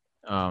shows,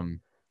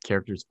 um,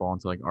 characters fall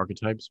into like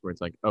archetypes where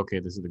it's like, okay,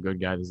 this is the good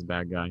guy, this is the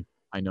bad guy.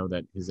 I know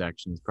that his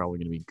action is probably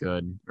gonna be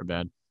good or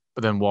bad.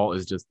 But then Walt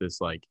is just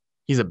this like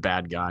he's a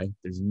bad guy.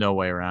 There's no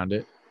way around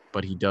it.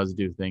 But he does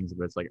do things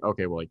where it's like,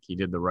 okay, well, like he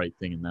did the right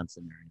thing in that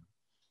scenario.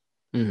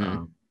 mm-hmm,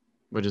 Um,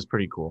 which is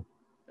pretty cool.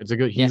 It's a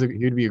good yeah.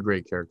 he'd be a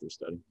great character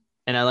study.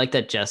 And I like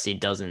that Jesse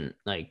doesn't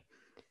like.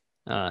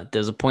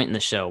 There's a point in the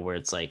show where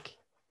it's like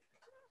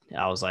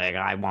I was like,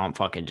 I want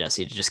fucking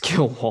Jesse to just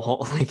kill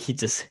Walt. Like he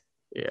just,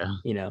 Yeah.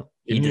 he Didn't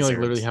he like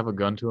literally deserves. have a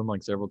gun to him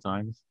like several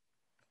times?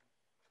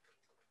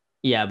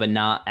 Yeah, but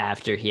not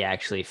after he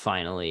actually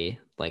finally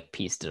like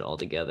pieced it all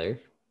together.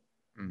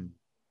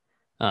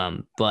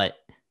 Mm. But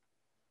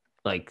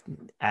like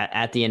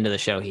at the end of the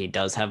show, he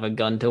does have a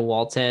gun to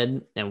Walt's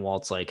head, and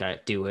Walt's like, "I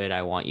do it.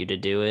 I want you to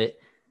do it,"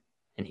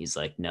 and he's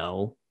like,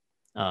 "No."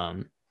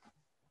 Um,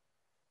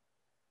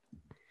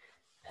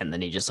 and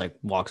then he just like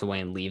walks away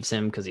and leaves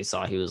him because he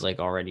saw he was like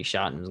already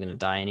shot and was gonna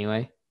die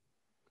anyway.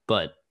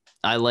 But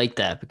I like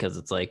that because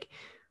it's like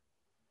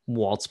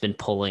Walt's been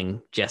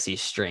pulling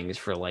Jesse's strings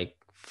for like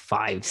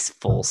 5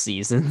 full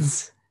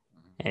seasons,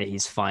 and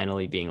he's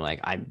finally being like,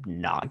 "I'm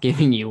not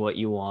giving you what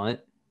you want."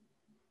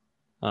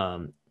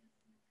 Um,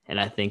 and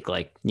I think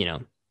like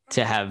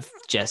to have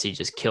Jesse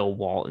just kill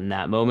Walt in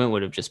that moment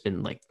would have just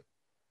been like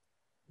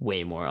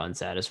way more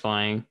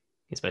unsatisfying,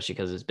 especially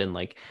because it's been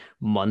like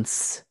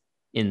months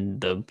in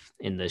the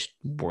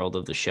world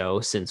of the show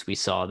since we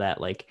saw that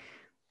like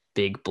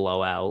big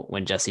blowout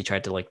when Jesse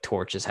tried to like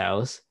torch his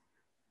house.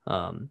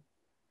 Um,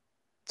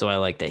 so I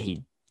like that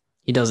he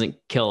doesn't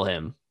kill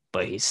him,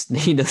 but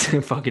he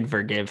doesn't fucking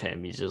forgive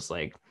him. He's just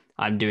like,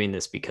 I'm doing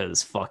this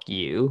because fuck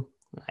you.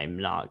 I'm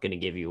not gonna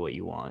give you what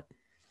you want.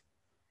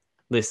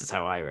 This is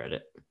how I read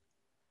it.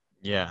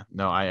 Yeah.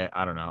 No, I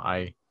don't know.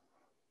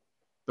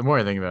 The more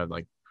I think about it,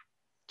 like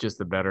just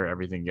the better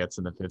everything gets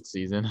in the fifth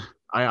season.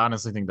 I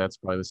honestly think that's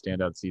probably the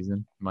standout season,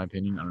 in my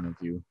opinion. I don't know if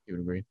you would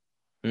agree.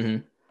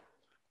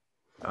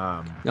 Mm-hmm.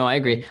 Um, No, I I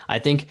agree. think I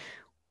think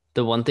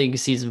the one thing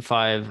season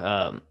five,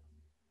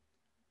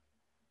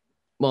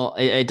 well,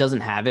 it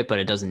doesn't have it, but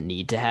it doesn't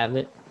need to have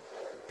it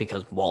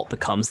because Walt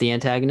becomes the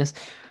antagonist.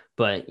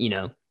 But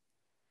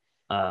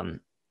um,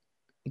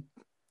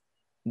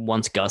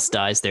 once Gus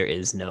dies, there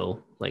is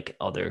no like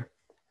other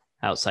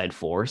outside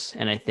force,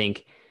 and I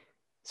think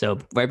so.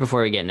 Right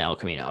before we get into El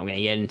Camino, I'm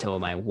gonna get into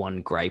my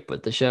one gripe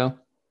with the show,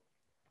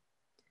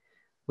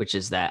 which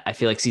is that I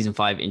feel like season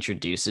five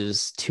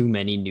introduces too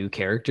many new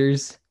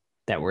characters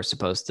that we're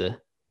supposed to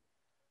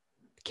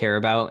care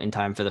about in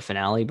time for the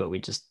finale, but we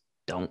just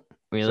don't.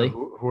 So Really?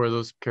 who are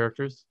those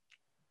characters?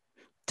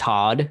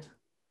 Todd,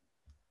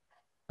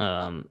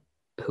 um,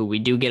 who we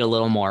do get a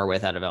little more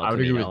with out of El I would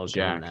agree Camino. with I'll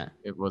give him Jack.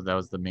 that. That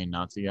was the main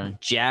Nazi guy.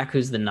 Jack,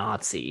 who's the He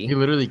Nazi.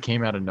 literally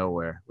came out of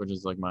nowhere, which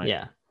is like my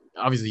Yeah.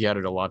 obviously he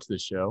added a lot to the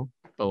show,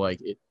 but like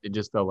it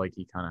just felt like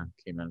he kind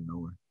of came out of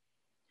nowhere.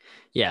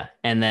 Yeah.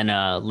 And then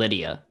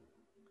Lydia,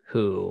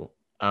 who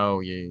Oh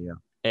yeah.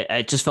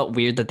 it just felt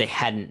weird that they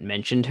hadn't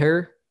mentioned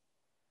her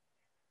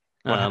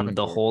What happened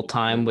the to her? whole Did you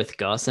time know? with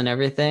Gus and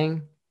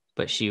everything,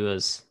 but she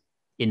was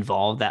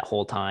involved that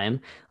whole time.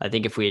 I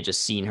think if we had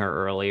just seen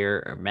her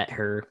earlier or met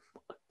her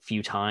a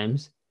few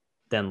times,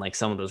 then like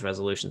some of those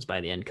resolutions by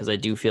the end, because I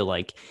do feel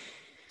like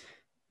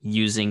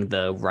using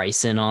the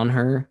ricin on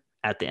her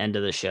at the end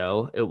of the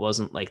show, it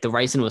wasn't like the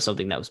ricin was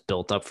something that was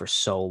built up for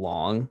so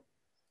long.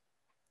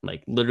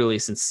 Like literally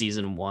since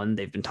season one,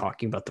 they've been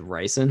talking about the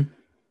ricin,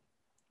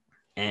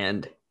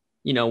 and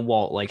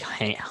Walt like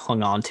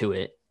hung on to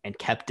it and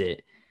kept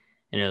it,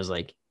 and it was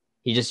like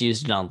he just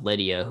used it on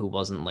Lydia, who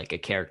wasn't like a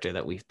character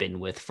that we've been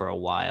with for a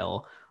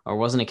while, or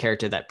wasn't a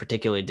character that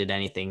particularly did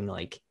anything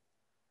like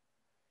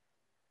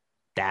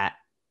that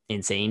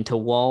insane to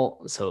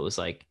Walt. So it was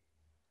like,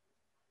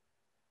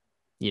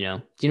 do you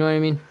know what I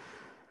mean?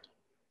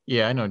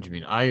 Yeah, I know what you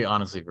mean. I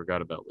honestly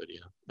forgot about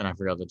Lydia, and I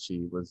forgot that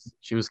she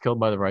was killed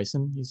by the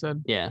ricin. You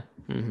said? Yeah.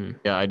 Mm-hmm.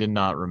 Yeah, I did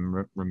not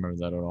remember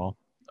that at all.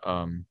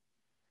 Um,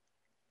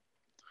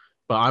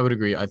 but I would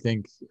agree. I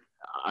think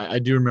I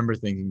do remember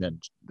thinking that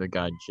the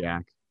guy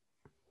Jack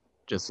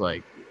just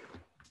like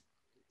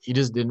he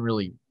just didn't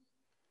really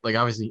like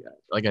obviously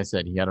like I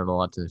said he added a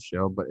lot to the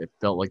show, but it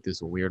felt like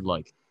this weird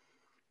like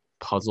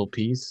puzzle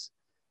piece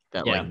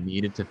that like Yeah.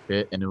 needed to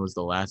fit, and it was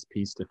the last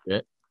piece to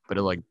fit, but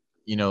it like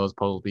those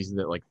puzzle pieces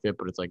that like fit,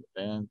 but it's like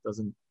it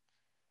doesn't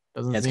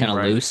Yeah, it's kind seem of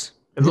right. loose.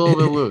 It's a little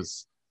bit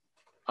loose.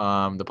 The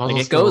Like puzzle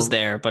it goes still,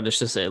 there, but it's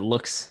just it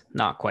looks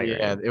not quite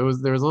yeah, right. there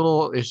was a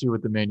little issue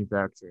with the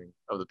manufacturing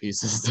of the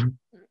pieces.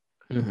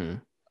 Mm-hmm.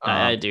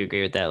 I um, do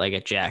agree with that. Like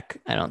a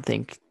Jack, I don't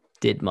think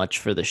did much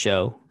for the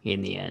show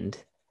in the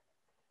end.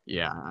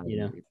 yeah, I You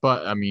know? agree.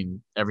 But I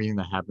mean, everything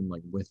that happened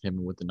like with him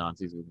and with the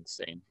Nazis was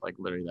insane. Like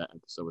literally that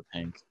episode with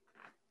Hank.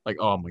 Like,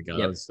 oh my god, that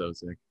Yep. was so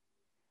sick.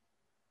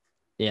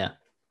 Yeah.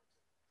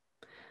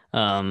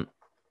 Um.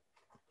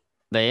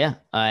 But yeah,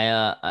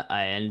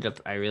 I ended up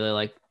I really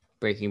like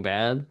Breaking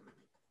Bad.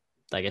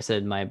 Like I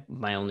said, my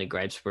only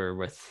gripes were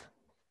with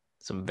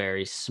some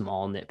very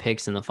small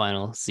nitpicks in the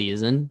final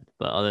season,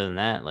 but other than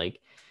that, like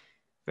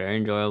very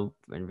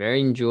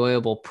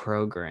enjoyable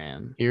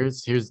program.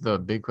 Here's the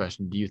big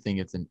question: do you think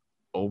it's an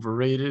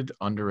overrated,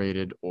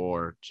 underrated,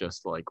 or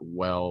just like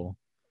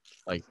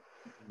like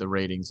the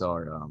ratings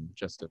are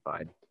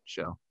justified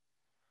show?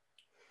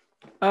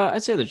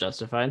 I'd say they're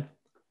justified.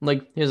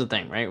 Like, here's the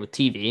thing, right? With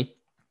TV,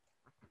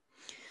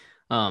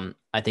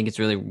 I think it's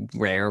really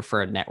rare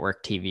for a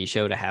network TV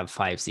show to have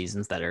 5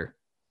 seasons that are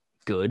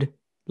good,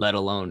 let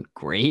alone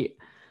great.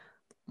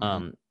 Mhm.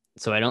 Um,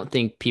 so I don't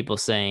think people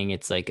saying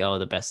it's like, oh,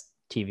 the best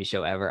TV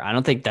show ever. I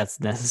don't think that's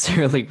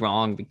necessarily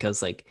wrong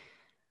because like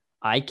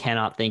I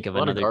cannot think of A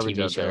lot of another garbage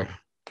TV out there. show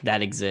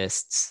that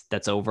exists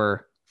that's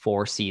over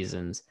 4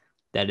 seasons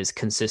that is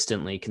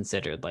consistently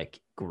considered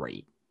like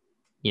great.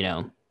 You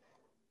know,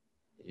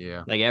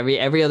 Yeah. like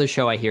every other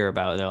show I hear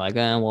about, they're like,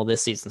 oh, well,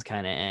 this season's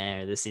kind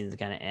of or this season's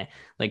kind of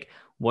Like,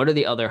 what are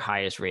the other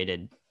highest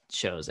rated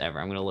shows ever?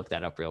 I'm gonna look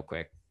that up real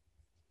quick.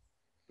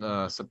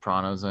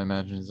 Sopranos, I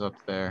imagine, is up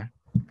there.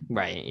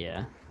 Right?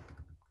 Yeah.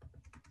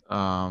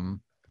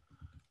 Um,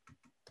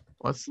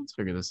 let's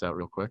figure this out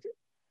real quick.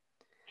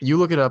 You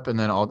look it up, and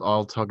then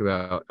I'll talk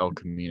about El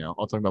Camino.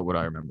 I'll talk about what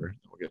I remember.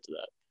 We'll get to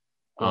that.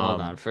 Well,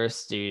 hold on.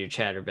 First, do your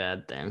chatter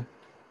bad thing.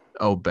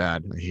 Oh,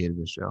 bad. I hated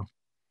this show.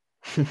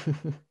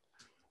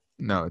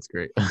 No, it's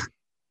great.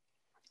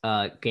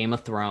 Game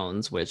of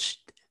Thrones, which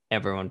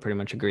everyone pretty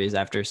much agrees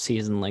after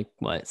season like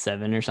what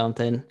 7 or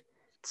something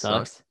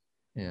Sucks. sucks.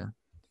 Yeah.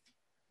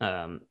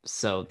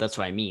 So that's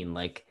what I mean.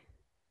 Like,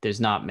 there's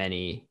not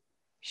many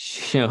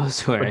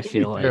shows where I But to be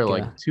feel fair,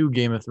 like, like two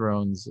Game of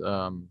Thrones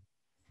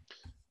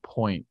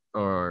point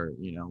or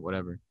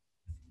whatever.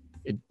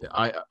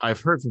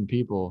 I've heard from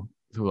people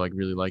who like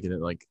really like it that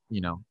like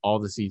all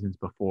the seasons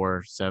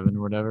before 7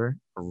 or whatever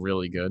are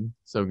really good.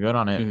 So good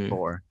on it mhm,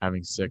 for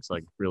having 6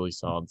 like really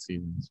solid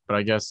seasons. But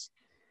I guess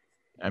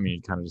I mean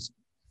it kind of just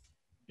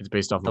it's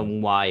based off The of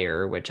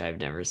Wire, which I've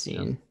never yeah.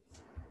 seen.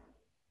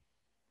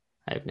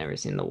 I've never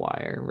seen The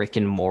Wire. Rick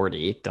and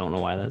Morty. Don't know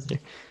why that's there.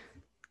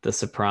 The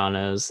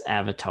Sopranos,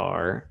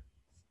 Avatar, Avatar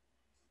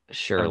is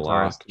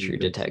Sherlock, pretty True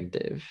good too.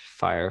 Detective,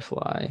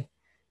 Firefly,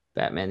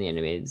 Batman the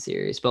Animated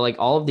Series. But like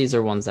all of these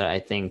are ones that I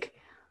think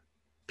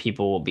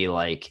people will be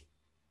like,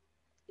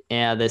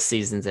 yeah, this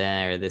season's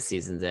or this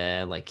season's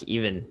like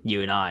even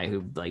you and I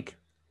who like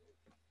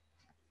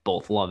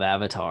both love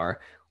Avatar,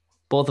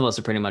 both of us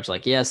are pretty much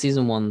like, yeah,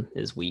 season one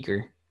is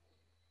weaker.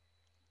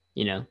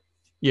 You know,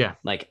 Yeah.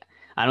 like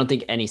I don't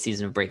think any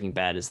season of Breaking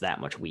Bad is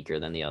that much weaker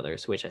than the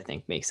others, which I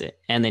think makes it.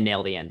 And they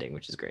nail the ending,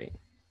 which is great.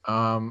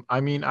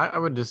 I mean I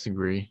would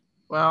disagree.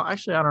 Well,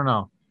 actually I don't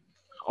know.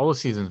 All the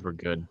seasons were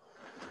good.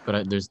 but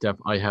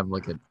I have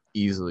like a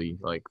easily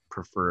like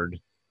preferred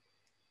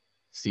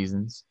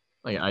seasons.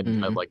 Like I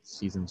Mhm. like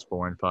seasons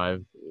 4 and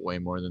 5 way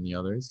more than the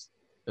others.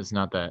 It's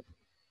not that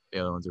the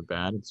other ones are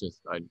bad. It's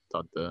just I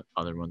thought the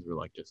other ones were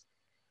like just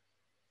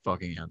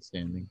fucking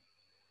outstanding.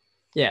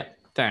 Yeah,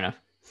 fair enough.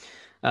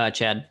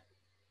 Chad,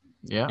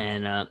 Yeah.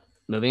 and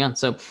moving on.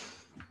 So,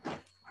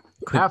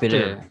 quick bit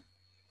of After.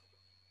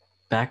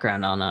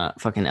 background on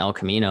fucking El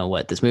Camino.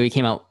 What this movie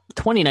came out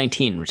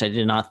 2019, which I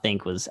did not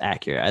think was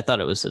accurate. I thought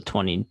it was a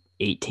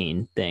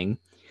 2018 thing,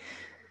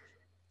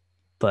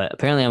 but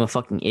apparently I'm a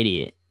fucking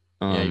idiot.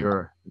 Yeah, Um,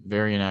 you're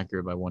very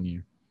inaccurate by 1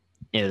 year.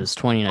 it was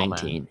Oh man,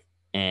 2019,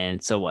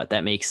 and so what?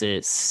 That makes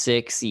it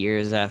 6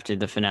 years after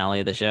the finale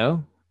of the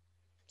show.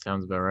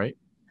 sounds about right.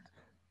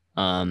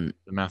 Um,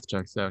 The math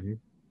checks out here.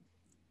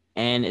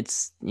 and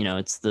it's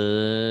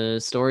the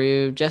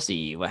story of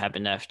Jesse. What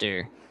happened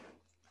after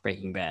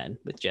Breaking Bad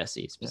with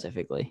Jesse Yeah,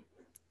 specifically.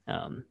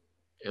 Um,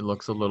 it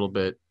looks a little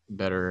bit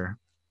better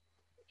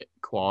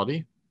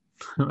quality.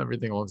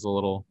 Everything looks a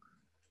little,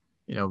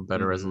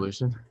 better mhm.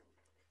 resolution.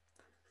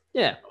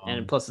 Yeah,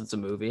 and Um, plus it's a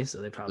movie, so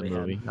they the probably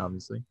had, movie,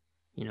 obviously,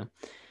 you know,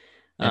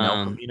 and El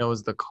um, Camino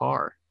is the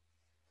car.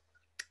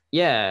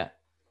 yeah.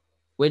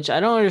 Which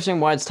I don't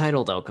understand why it's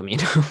titled El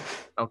Camino.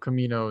 El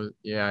Camino,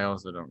 yeah, I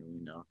also don't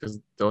really know because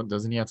don't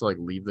doesn't he have to like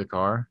leave the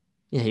car?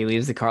 Yeah, he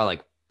leaves the car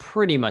like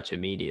pretty much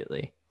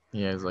immediately.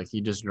 Yeah, it's like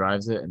he just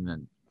drives it and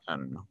then I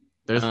don't know.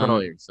 There's Um,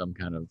 probably some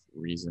kind of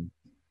reason,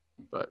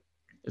 but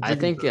it's I a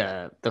good think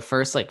movie. the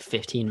first like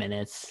 15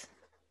 minutes,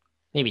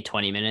 maybe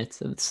 20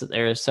 minutes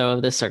or so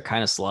of this are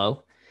kind of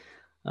slow.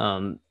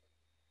 Um,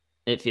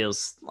 it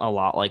feels a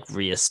lot like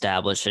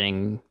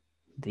reestablishing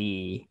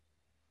the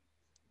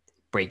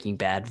Breaking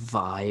Bad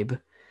vibe,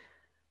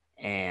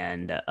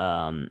 and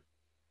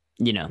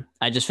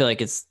I just feel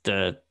like it's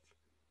the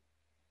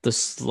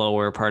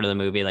slower part of the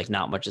movie, like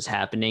not much is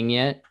happening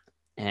yet,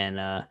 and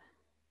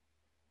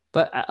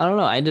but I don't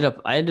know. I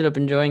ended up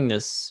enjoying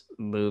this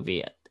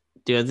movie.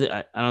 Dude,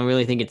 I don't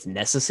really think it's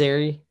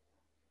necessary,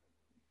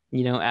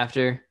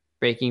 after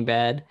Breaking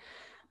Bad.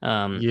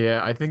 Um,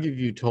 Yeah, I think if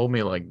you told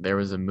me like there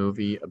was a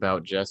movie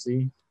about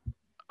Jesse,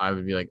 I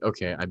would be like,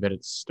 okay, I bet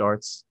it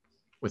starts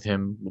with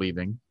him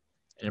leaving,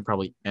 and it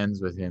probably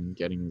ends with him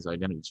getting his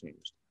identity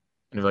changed.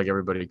 And I feel like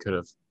everybody could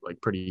have like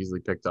pretty easily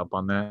picked up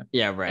on that,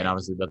 yeah, and right.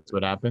 obviously that's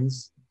what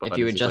happens. If But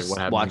you it's would just like what just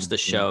happens in watch the between.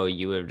 show,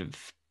 you would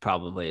have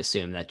probably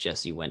assumed that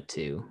Jesse went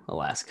to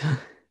Alaska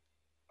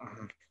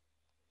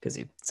because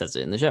he says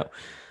it in the show.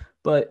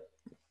 But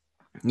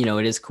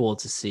it is cool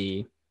to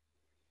see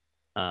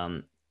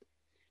um,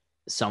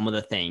 some of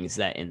the things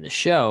that in the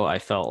show I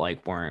felt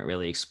like weren't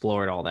really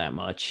explored all that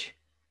much,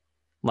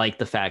 like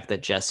the fact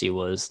that Jesse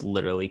was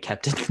literally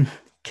kept in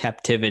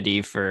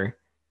captivity for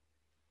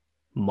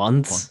One,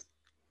 months,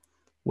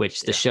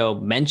 which the yeah, show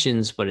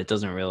mentions, but it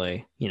doesn't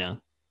really,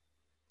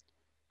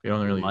 we don't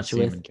do really even much see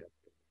him with. in captivity.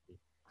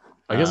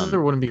 I guess Um,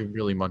 there wouldn't be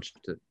really much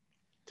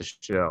to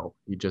show.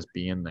 He'd just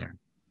be in there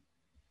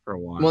for a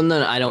well, while.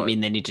 no, I don't But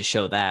mean they need to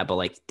show that, but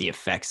like the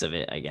effects of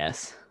it, I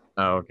guess.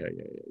 oh, okay,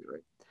 yeah, yeah, you're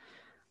right.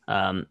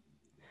 Um,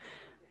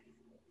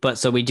 but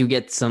so we do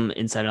get some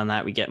insight on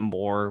that. We get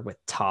more with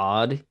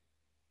Todd.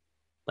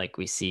 Like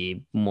we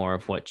see more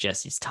of what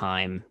Jesse's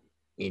time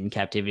in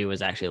captivity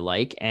was actually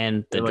like,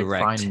 and They the like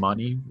find direct,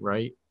 money,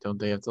 right? Don't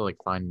they have to like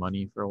find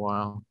money for a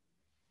while?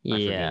 I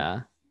forget.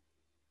 yeah.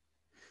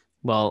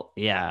 Well,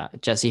 yeah,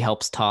 Jesse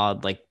helps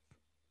Todd like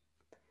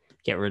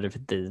get rid of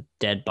the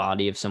dead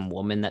body of some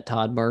woman that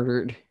Todd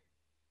murdered,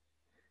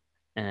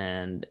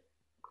 and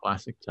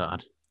Classic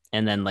Todd.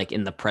 then like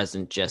in the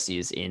present, Jesse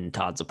is in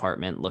Todd's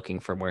apartment looking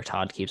for where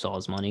Todd keeps all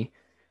his money.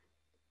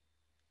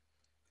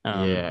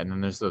 Um, Yeah, and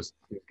then there's those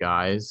two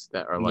guys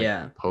that are like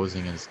yeah.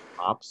 posing as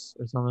cops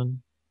or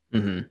something.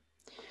 hmm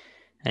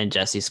And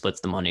Jesse splits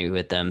the money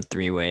with them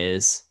 3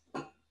 ways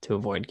to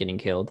avoid getting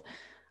killed.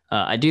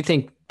 I do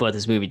think what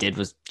this movie did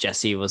was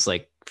Jesse was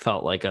like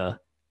felt like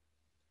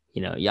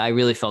yeah, I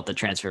really felt the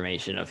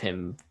transformation of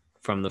him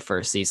from the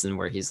first season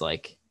where he's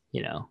like,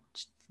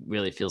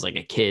 really feels like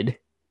a kid,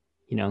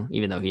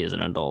 even though he is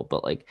an adult,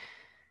 but like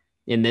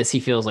in this he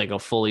feels like a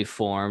fully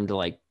formed,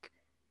 like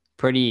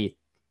pretty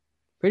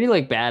pretty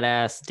like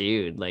badass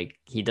dude. Like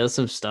he does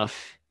some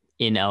stuff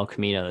in El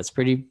Camino that's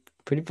pretty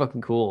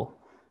fucking cool.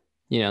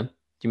 Do you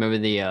remember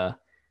the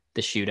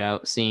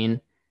shootout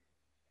scene?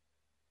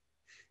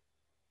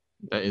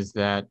 That's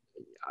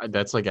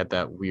like at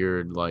that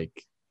weird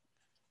like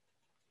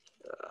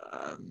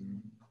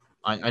um,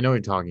 I know what you're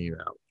talking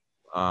about.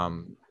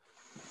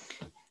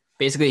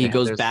 Basically, he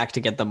goes There's back to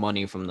get the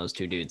money from those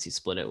two dudes he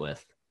split it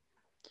with,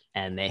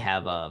 and they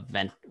have a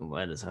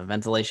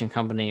ventilation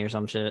company or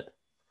some shit,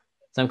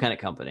 some kind of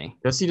company.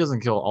 guess he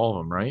doesn't kill all of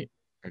them, right?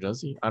 Or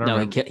does he? I don't No,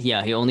 remember.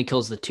 he only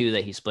kills the two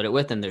that he split it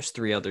with, and there's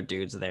three other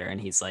dudes there, and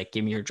he's like,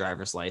 "Give me your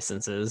driver's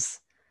licenses,"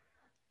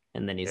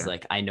 and then he's Yeah.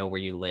 like, "I know where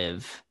you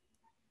live.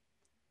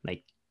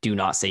 Like, do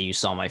not say you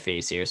saw my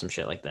face here," some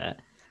shit like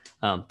that.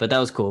 But that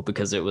was cool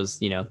because it was,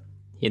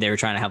 they were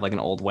trying to have like an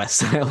old west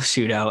style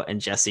shootout, and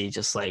Jesse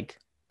just like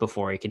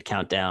before he could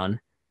count down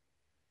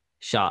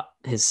shot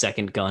his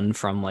second gun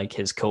from like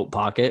his coat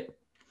pocket.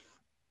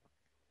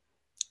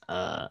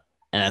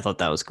 And I thought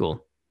that was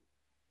cool.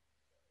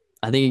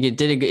 I think it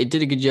did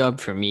a good job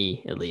for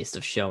me at least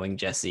of showing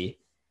Jesse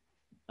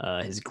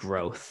his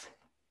growth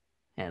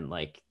and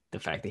like the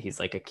fact that he's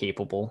like a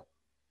capable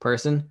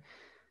person.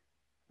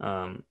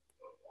 Um,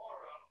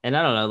 and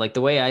I don't know, like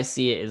the way I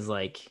see it is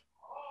like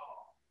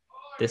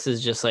this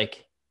is just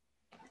like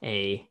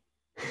a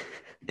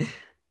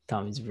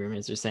Tommy's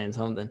roommates are saying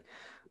something.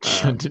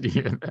 Did you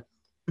hear that?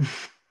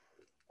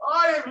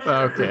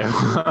 Okay.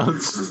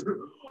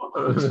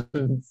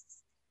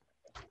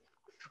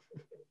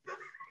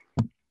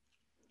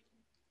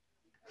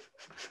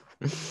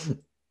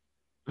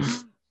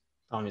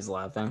 Tommy's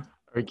laughing.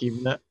 Are you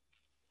keeping that?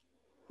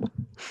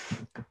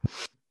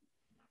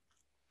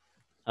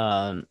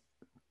 Um,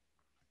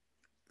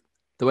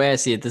 the way I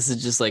see it, this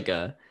is just like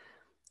a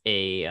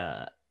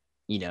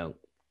you know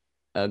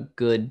a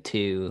good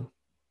to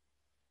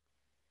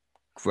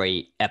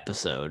great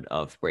episode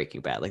of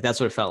Breaking Bad. Like that's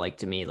what it felt like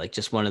to me. Like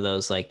just one of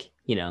those like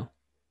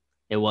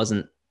it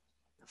wasn't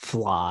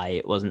Fly,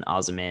 it wasn't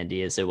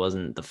Ozymandias, it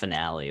wasn't the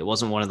finale, it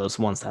wasn't one of those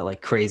ones that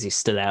like crazy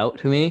stood out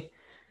to me.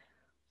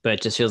 But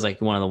it just feels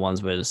like one of the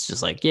ones where it's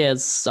just like yeah,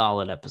 it's a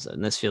solid episode.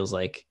 And this feels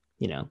like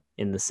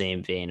in the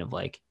same vein of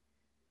like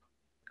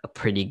a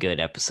pretty good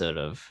episode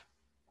of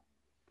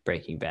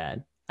Breaking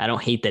Bad. I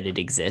don't hate that it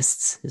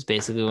exists, is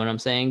basically what I'm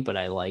saying, but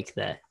I like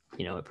that,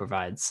 it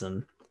provides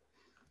some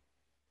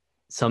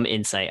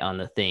insight on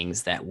the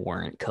things that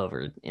weren't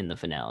covered in the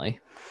finale.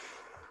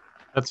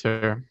 That's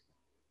fair.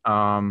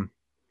 I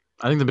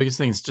think the biggest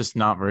thing is just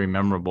not very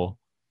memorable.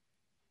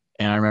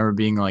 And I remember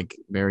being like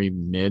very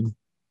mid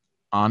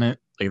on it.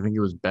 Like, I think it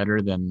was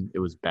better than it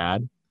was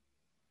bad.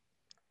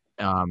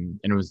 And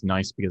it was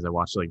nice because I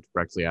watched like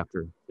directly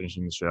after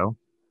finishing the show.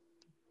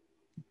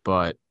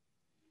 But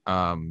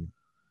yeah,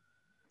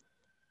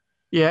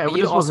 But it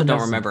you just also wasn't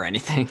don't remember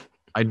anything.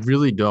 I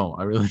really don't.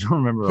 I really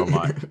don't remember a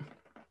lot.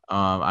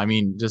 I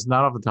mean, just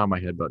not off the top of my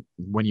head, but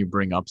when you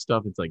bring up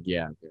stuff, it's like,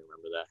 yeah, I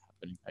remember that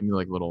happening. I need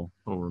like little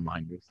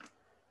reminders.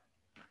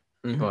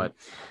 Mhm. But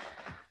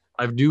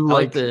I do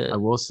I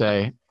will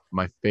say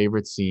my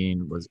favorite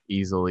scene was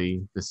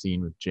easily the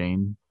scene with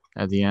Jane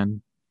at the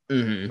end.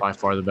 Mhm. By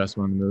far the best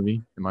one in the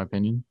movie, in my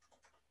opinion.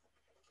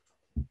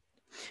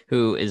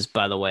 Who is,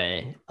 by the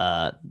way,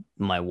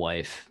 my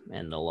wife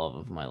and the love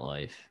of my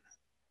life.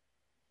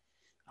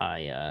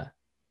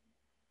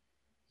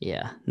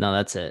 Yeah, no,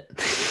 that's it.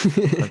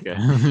 Okay,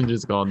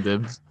 just call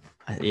dibs.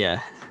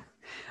 Yeah.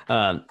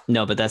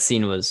 No, but that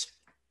scene it was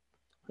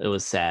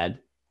sad.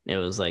 It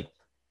was like,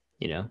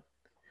 you know,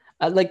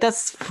 like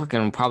that's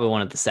fucking probably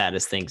one of the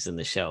saddest things in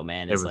the show,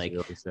 man. It Is was like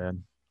really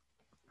sad.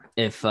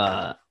 if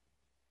uh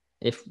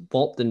if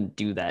Walt didn't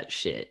do that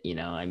shit,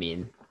 I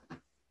mean,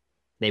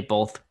 they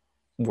both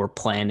were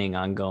planning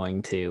on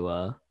going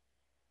to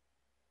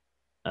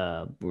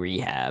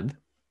rehab,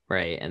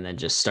 right? And then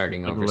just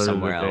starting Like over literally the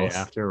somewhere day else.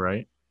 after,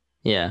 right?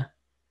 Yeah.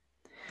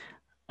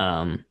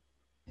 Um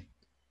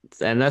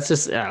and that's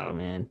just oh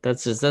man,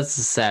 that's the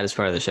saddest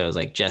part of the show is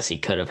like Jesse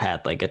could have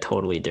had like a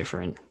totally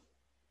different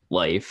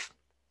life,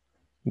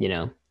 you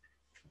know.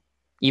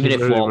 He Even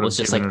if literally Walt would was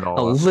have just given like it a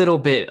all up. little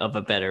bit of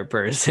a better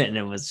person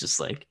and was just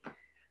like,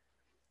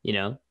 you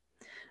know.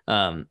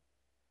 Um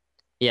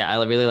yeah,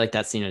 I really like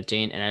that scene with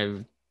Jane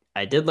and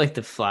I did like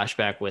the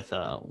flashback with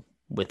Walt,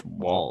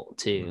 Walt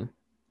too,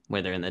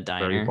 where they're in the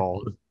very diner.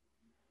 bald.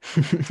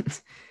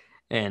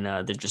 And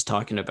they're just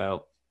talking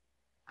about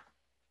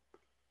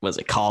was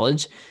it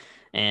college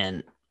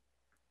and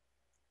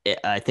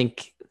I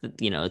think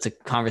it's a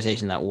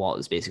conversation that Walt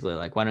is basically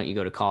like, why don't you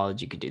go to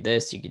college? You could do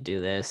this, you could do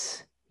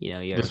this.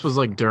 You're. This was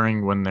like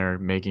during when they're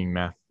making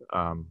meth.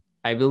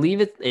 I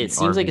believe it. In It the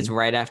seems like it's RV.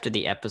 right after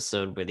the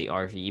episode where the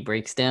RV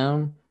breaks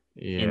down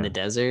in the Yeah,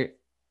 desert.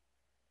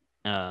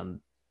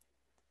 Um,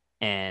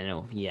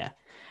 and yeah,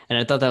 and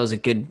I thought that was a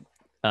good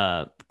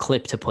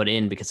clip to put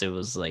in because it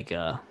was like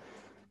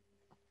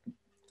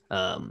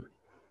um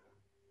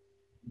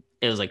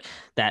it was like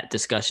that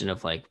discussion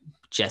of like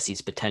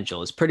Jesse's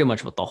potential is pretty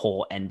much what the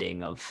whole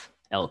ending of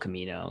El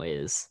Camino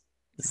is.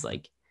 It's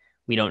like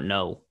we don't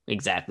know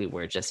exactly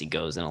where Jesse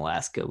goes in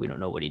Alaska. We don't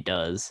know what he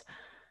does.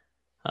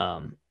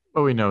 Um,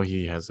 but we know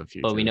he has a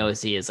but we future know there.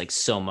 is he is like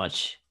so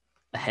much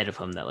ahead of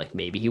him that like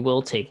maybe he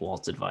will take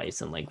Walt's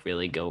advice and like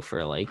really go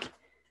for like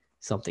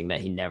something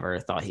that he never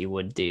thought he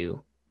would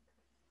do.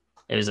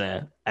 I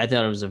thought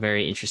it was a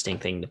very interesting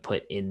thing to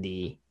put in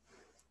the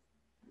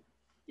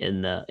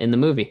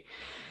movie.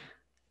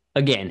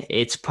 Again,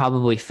 it's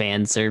probably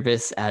fan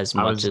service as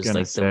I much was as gonna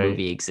like the say,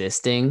 movie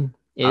existing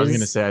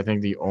is. I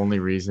think the only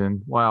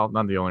reason, well,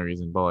 not the only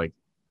reason, but like,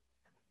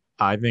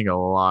 I think a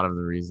lot of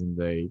the reason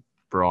they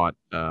brought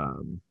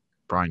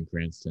Bryan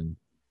Cranston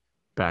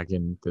back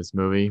in this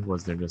movie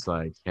was they're just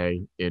like,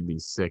 hey, it'd be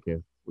sick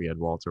if we had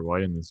Walter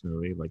White in this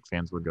movie. Like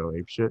fans would go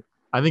ape shit.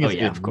 I think Oh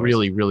yeah, it of course.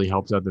 really, really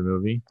helps out the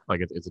movie.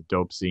 Like it's a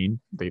dope scene.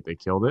 They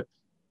killed it,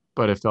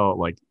 but it felt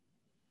like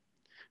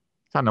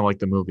kind of like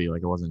the movie,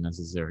 like it wasn't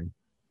necessary.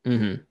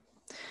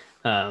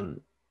 Mm-hmm. Um,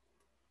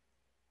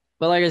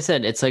 But like I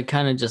said, it's like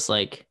kind of just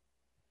like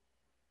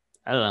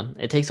I don't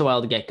know. It takes a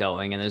while to get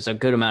going, and there's a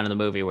good amount of the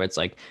movie where it's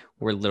like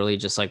we're literally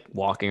just like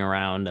walking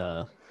around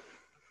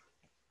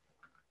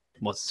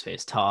what's his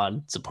face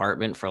Todd's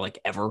apartment for like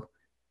ever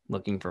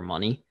looking for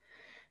money.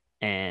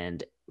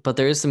 And but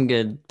there is some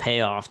good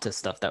payoff to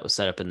stuff that was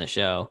set up in the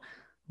show,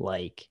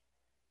 like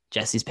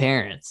Jesse's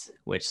parents,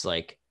 which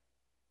like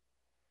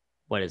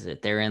what is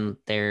it? They're in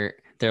their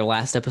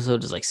last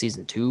episode is like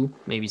season 2,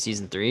 maybe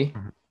season 3.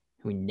 Mhm.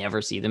 We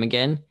never see them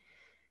again.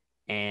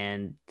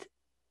 And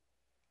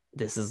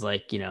this is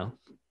like,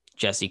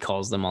 Jesse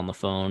calls them on the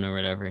phone or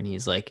whatever, and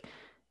he's like,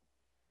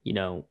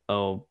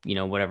 oh,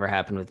 whatever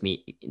happened with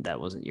me, that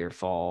wasn't your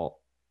fault.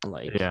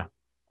 Like, Yeah,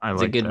 I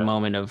it's a like good that.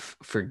 moment of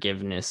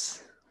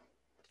forgiveness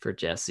for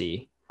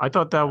Jesse. I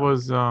thought that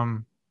was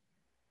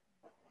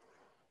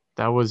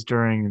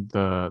during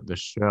the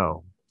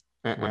show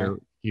Uh-uh. where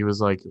he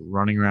was like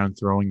running around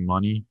throwing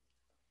money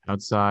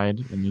outside,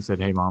 and he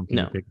said, "Hey, mom, can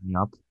you No, pick me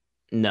up?"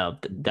 no,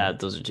 that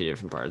those are two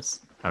different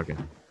parts. Okay,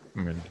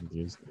 I'm getting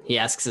confused. He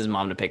asks his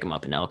mom to pick him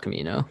up in El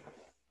Camino,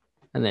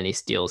 and then he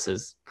steals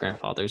his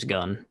grandfather's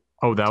gun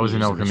Oh, that to was in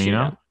use El in the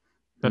Camino shootout.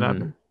 that Mm-hmm.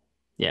 happened,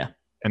 Yeah,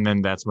 and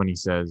then that's when he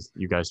says,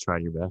 "You guys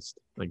tried your best.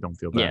 Like, don't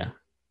feel bad."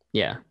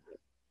 yeah,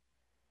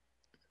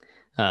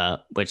 yeah.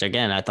 Which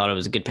again, I thought it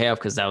was a good payoff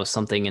because that was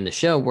something in the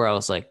show where I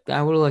was like,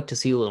 I would have liked to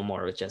see a little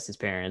more with Jesse's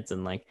parents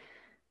and like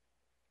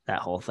that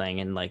whole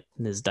thing and like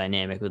his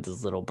dynamic with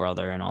his little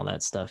brother and all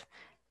that stuff.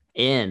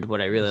 And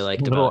what I really This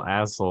liked little about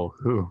asshole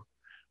who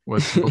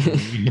was smoking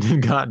weed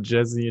and got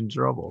Jesse in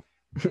trouble.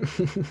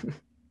 that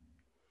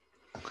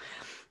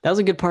was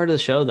a good part of the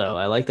show, though.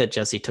 I like that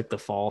Jesse took the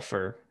fall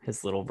for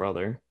his little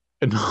brother.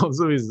 And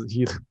also,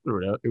 he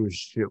threw it out. It was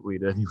shit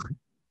weed anyway.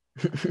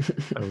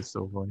 That was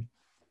so funny.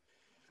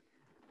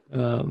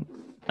 um,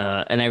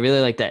 and I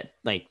really like that.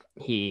 Like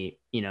he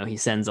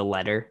sends a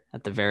letter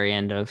at the very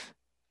end of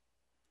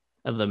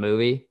the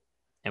movie,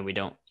 and we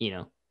don't,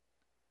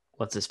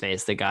 what's his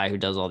face, the guy who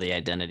does all the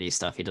identity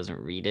stuff. He doesn't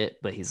read it,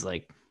 but he's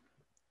like,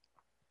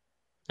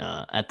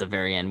 at the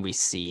very end, we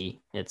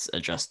see it's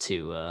addressed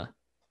to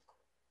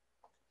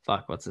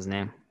fuck, what's his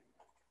name?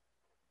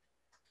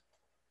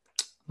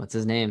 What's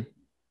his name?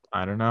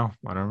 I don't know.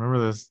 I don't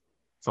remember this.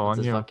 It's all What's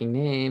on his you, fucking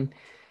name?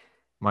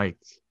 Mike.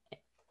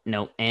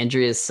 No,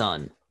 Andrea's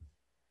son.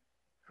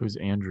 Who's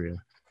Andrea?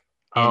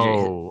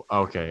 Andrea. Oh,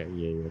 okay.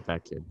 Yeah,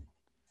 that kid.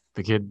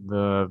 The kid,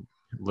 the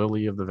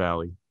Lily of the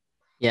Valley.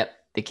 Yep,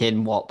 the kid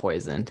Walt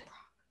poisoned.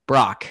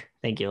 Brock.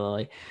 Thank you,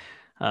 Lily.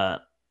 Uh,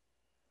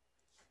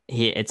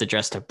 it's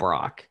addressed to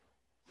Brock,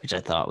 which I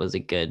thought was a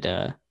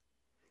good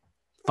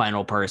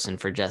final person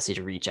for Jesse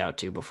to reach out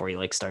to before he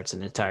like starts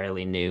an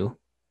entirely new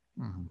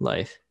Mhm.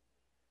 life.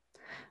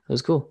 It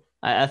was cool.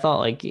 I thought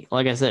like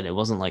I said, it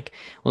wasn't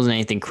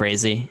anything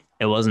crazy.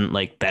 It wasn't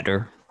like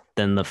better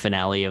than the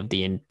finale of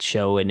the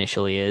show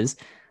initially is.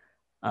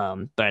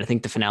 But I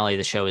think the finale of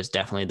the show is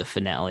definitely the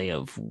finale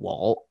of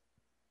Walt.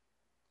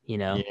 You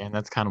know, Yeah, and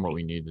that's kind of what like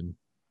we needed.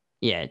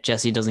 yeah,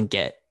 Jesse doesn't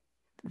get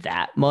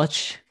that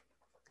much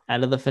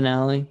out of the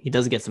finale. He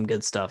does get some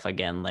good stuff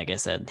again, like I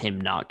said, him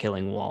not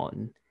killing Walt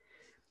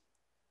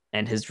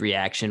and his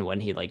reaction when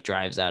he like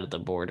drives out of the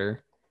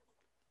border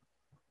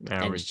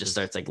Yeah, and we just just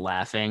starts like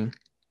laughing.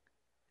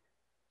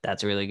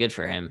 That's really good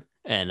for him.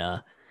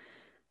 And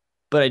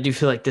but I do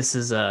feel like this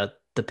is the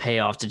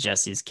payoff to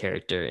Jesse's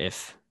character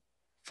if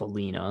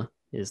Felina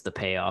is the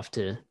payoff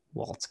to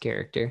Walt's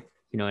character.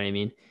 You know what I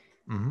mean?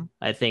 hmm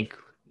I think,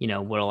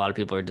 what a lot of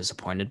people are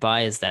disappointed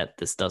by is that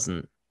this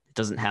doesn't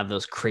have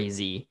those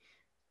crazy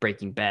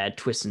Breaking Bad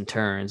twists and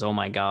turns. Oh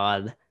my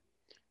god,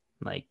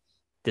 like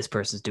this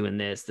person's doing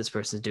this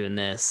person's doing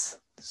this.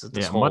 This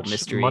yeah, whole much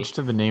mystery.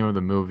 to the name of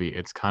the movie.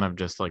 It's kind of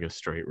just like a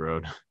straight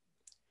road.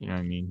 You know what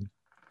I mean?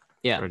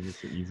 Yeah. Or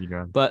just an easy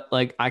drive. But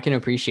like I can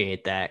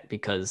appreciate that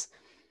because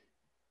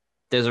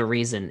there's a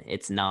reason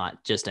it's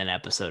not just an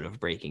episode of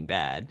Breaking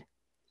Bad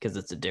because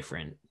it's a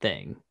different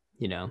thing,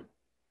 you know.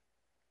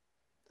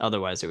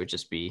 Otherwise it would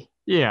just be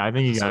Yeah, I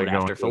think you gotta episode go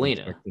after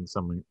into it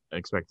Felina.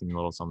 expecting a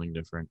little something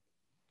different.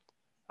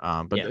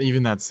 Yeah. But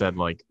even that said,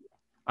 like,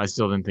 I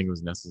still didn't think it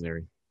was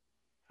necessary.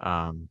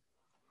 Um,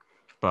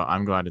 but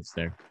I'm glad it's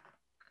there.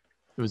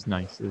 It was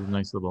nice. It was a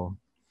nice little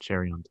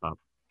cherry on top.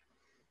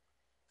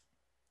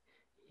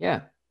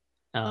 Yeah.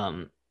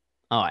 Um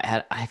oh I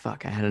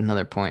had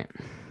another point.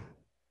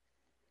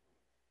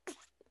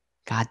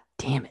 God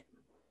damn it.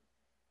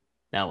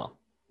 Oh well.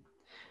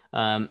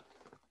 Um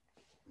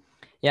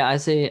yeah, I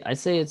say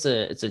it's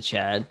a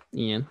Chad,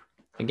 Ian.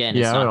 Again,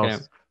 it's Yeah, not gonna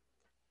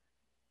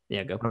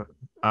yeah, go.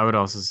 I would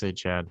also say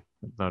Chad.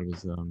 I thought it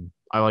was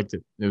I liked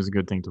it. It was a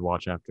good thing to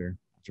watch after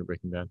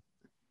Breaking Bad.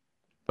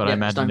 But I Yeah,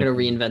 it's not imagine if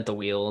gonna you reinvent the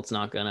wheel. It's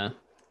not gonna,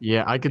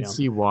 yeah, I you could know.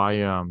 see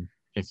why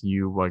if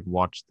you like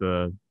watch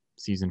the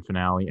season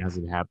finale as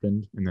it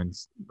happened and then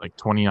like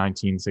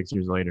 2019, 6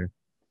 years later,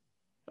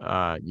 you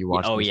Yeah,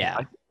 watch oh this. yeah.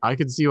 I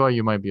could see why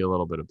you might be a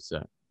little bit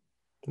upset.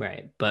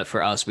 Right. But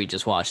for us, we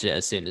just watched it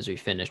as soon as we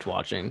finished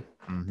watching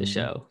the hmm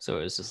show. So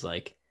it was just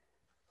like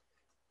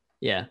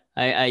Yeah.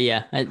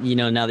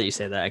 Now that you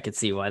say that, I could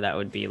see why that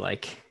would be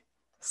like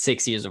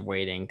 6 years of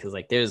waiting because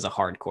like there's a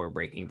hardcore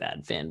Breaking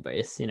Bad fan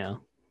base.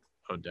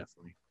 Oh,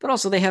 definitely. But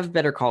also they have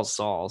Better Call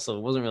Saul, so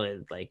it wasn't really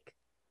like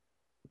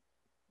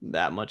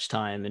that much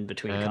time in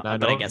between. And I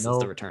But I don't guess it's the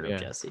know. return of Yeah.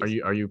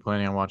 Jesse. Are you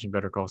planning on watching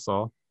Better Call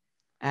Saul?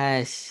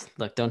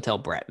 Look, don't tell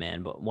Brett,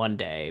 man, but one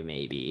day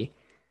maybe.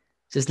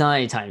 Just not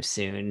anytime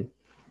soon.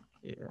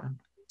 Yeah.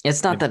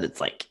 It's not that It's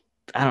it's like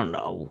I don't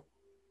know.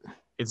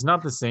 it's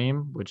not the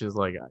same, which is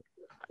like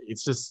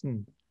it's just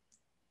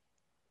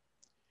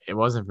it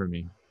wasn't for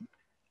me.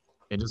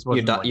 It just You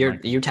wasn't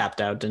like you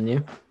tapped out, didn't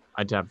you?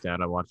 I tapped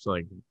out. I watched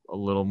like a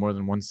little more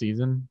than one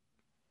season,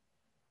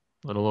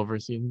 a little over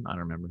a season. I don't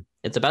remember.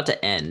 It's about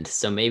to end,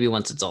 so maybe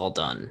once it's all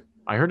done.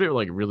 I heard it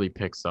like really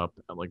picks up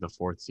at like the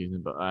fourth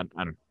season, but I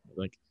don't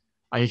like.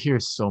 I hear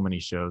so many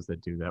shows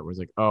that do that where it's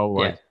like, oh,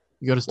 Yeah. like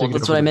you got to Well, stick it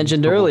that's out for what I the first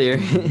mentioned couple of earlier.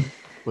 seasons,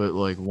 but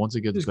like once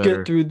it gets Just better,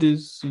 get through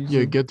this yeah,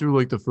 season. get through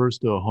like the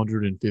first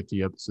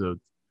 150 episodes,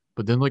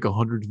 but then like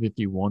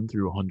 151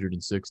 through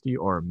 160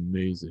 are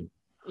amazing.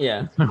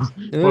 Yeah. And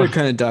then it But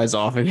kind of dies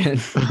off again.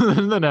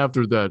 and then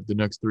after that, the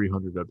next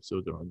 300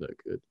 episodes aren't that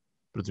good,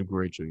 but it's a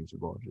great show. You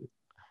should watch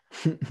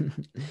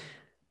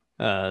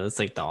That's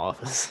like The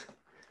Office.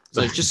 It's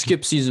like just it.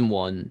 skip season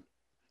 1.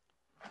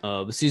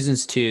 But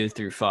seasons 2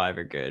 through 5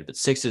 are good, but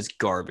 6 is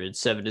garbage.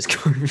 7 is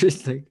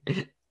garbage. Like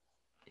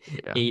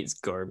Yeah. 8 is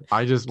garbage.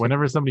 I just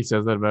whenever somebody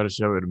says that about a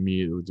show, it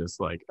immediately just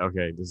like,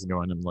 okay, this is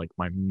going in like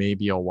my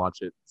maybe I'll watch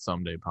it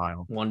someday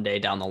pile. One day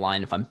down the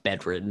line, if I'm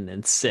bedridden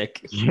and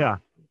sick. Yeah.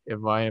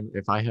 If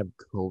I have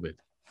COVID,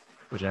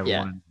 which I Yeah.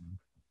 want.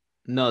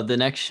 No, the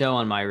next show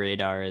on my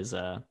radar is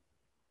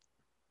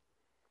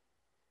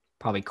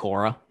probably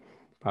Korra.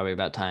 Probably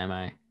about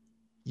time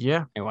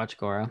Yeah, I watch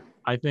Korra.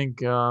 I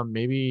think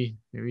maybe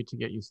to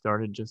get you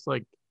started, just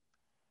like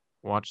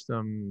watch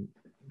some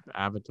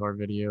Avatar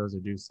videos or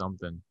do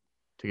something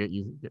to get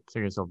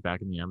yourself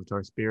back in the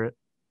Avatar spirit.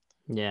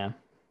 Yeah.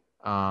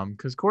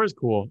 Because core is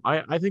cool.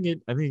 I think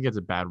it gets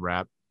a bad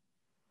rap.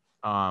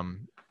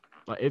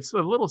 But it's a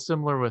little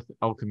similar with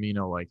El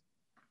Camino. Like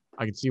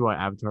I can see why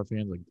Avatar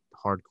fans like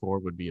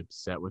hardcore would be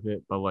upset with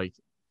it, but like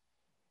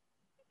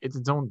it's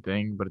its own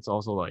thing. But it's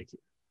also like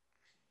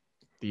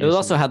the It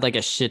also issue. had like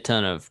a shit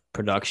ton of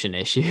production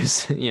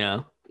issues.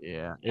 Yeah,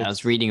 I was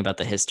it's reading about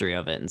the history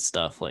of it and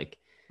stuff. Like,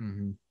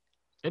 mhm.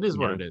 It is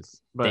you what know, it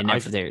is. they But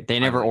never they I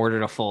never like it.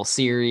 ordered a full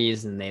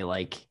series and they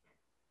like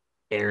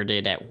aired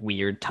it at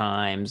weird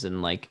times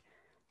and like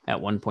at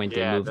one point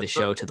they Yeah, moved the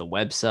show to the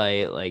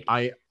website. Like,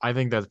 I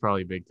think that's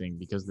probably a big thing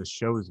because the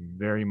show is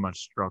very much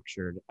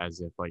structured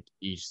as if like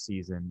each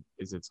season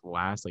is its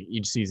last, like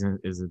each season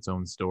is its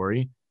own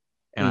story.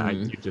 And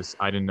mhm.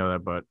 I didn't know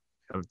that, but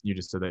you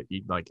just said that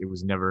like it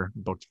was never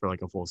booked for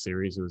like a full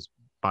series. It was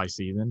by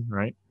season,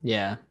 right?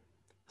 Yeah, And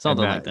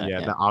something like that. Yeah.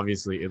 that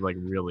obviously it like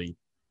really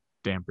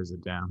dampers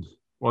it down.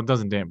 Well, it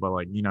doesn't damp, but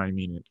like you know what I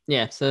mean.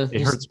 Yeah. So It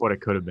just hurts what it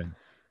could have been.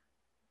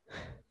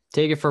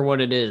 take it for what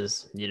it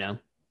is.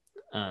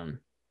 Um,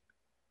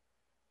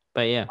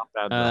 but yeah, Not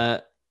bad though. uh,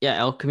 yeah,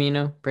 El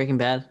Camino, Breaking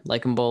Bad,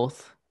 like them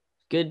both.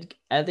 Good.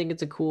 I think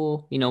it's a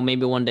cool.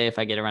 Maybe one day if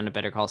I get around to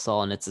Better Call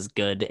Saul and it's as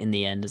good in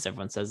the end as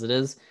everyone says it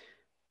is,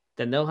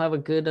 then they'll have a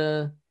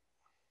good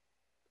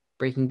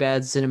Breaking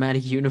Bad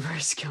cinematic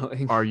universe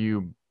going. Are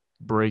you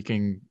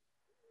breaking?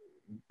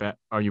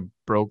 Are you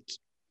broke?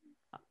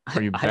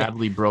 Are you I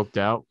badly broked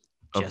out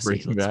of Jesse,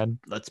 Breaking Bad?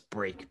 let's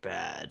break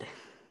bad.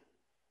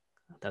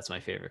 That's my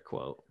favorite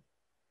quote.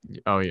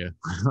 Oh yeah.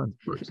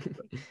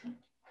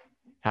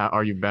 How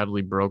are you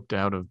badly broked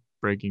out of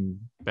Breaking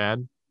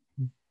Bad?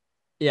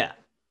 Yeah,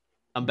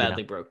 I'm Yeah.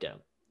 badly broke down.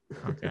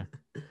 Okay.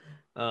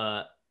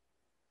 uh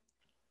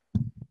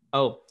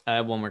oh, I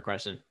have one more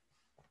question.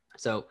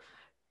 So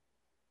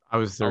I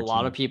was a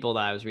lot of 13. people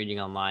that I was reading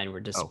online were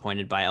Oh,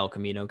 disappointed by El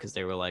Camino because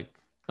they were like,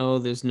 "Oh,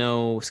 there's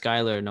no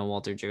Skyler, no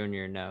Walter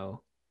Jr.,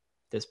 no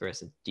this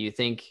person." Do you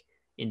think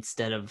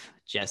instead of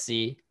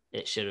Jesse,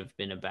 it should have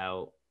been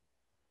about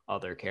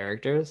other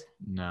characters?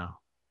 no.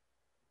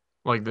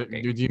 Like,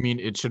 Okay, do you mean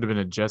it should have been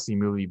a Jesse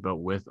movie, but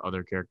with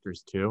other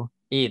characters too?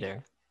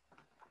 either.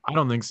 I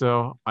don't think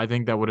so. I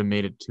think that would have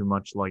made it too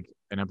much like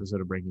an episode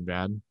of Breaking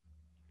Bad.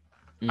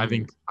 Mm-hmm.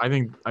 I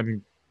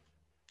think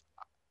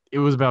it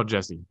was about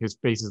Jesse. His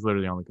face is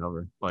literally on the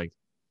cover. Like,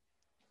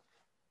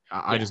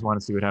 I Yeah. just want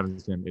to see what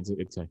happens to him.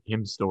 It's a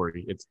him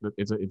story. It's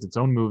its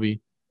own movie.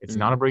 It's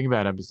not Mm-hmm. a Breaking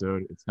Bad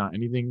episode. It's not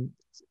anything.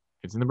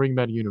 It's in the Breaking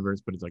Bad universe,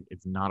 but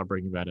it's not a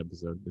Breaking Bad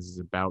episode. This is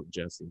about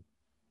Jesse,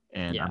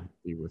 and Yeah. I'm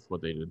happy with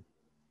what they did.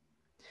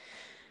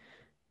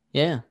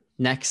 Yeah.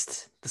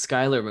 Next, the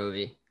Skyler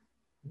movie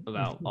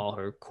about all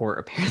her court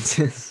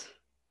appearances.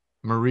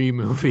 Marie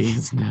movie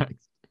is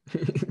next.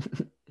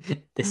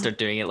 They start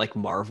doing it like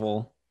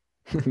Marvel.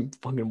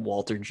 Fucking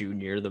Walter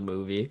Jr., the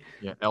movie.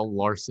 Yeah, El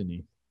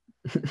Larceny.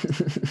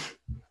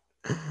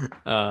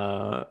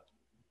 uh,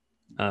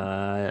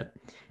 uh,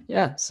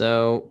 yeah.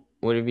 So,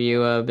 what have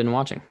you been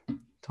watching,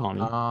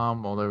 Tommy?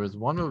 Well, there was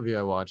one movie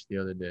I watched the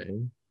other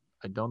day.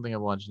 I don't think I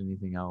watched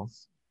anything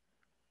else.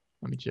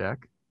 Let me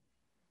check.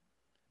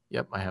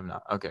 Yep, I have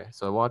not. Okay,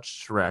 so I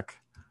watched Shrek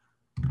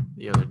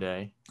the other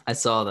day, I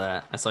saw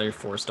that. I saw your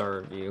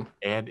 4-star review.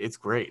 and it's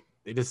great.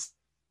 It is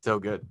so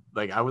good.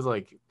 Like I was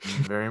like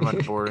very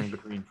much bordering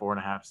between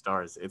 4.5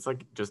 stars. It's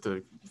like just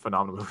a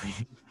phenomenal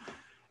movie.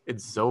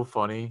 It's so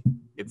funny.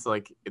 It's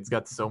like it's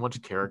got so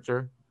much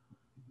character.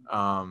 It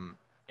And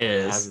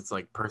it has is. its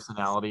like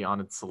personality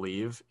on its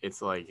sleeve.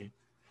 It's like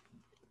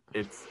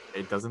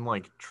it doesn't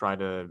like try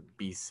to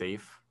be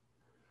safe.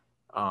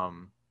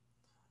 Um,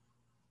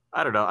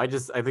 I don't know. I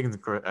think it's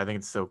great. I think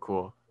it's so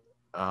cool.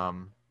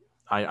 Um,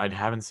 I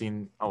haven't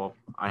seen. Oh,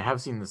 I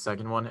have seen the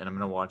second one, and I'm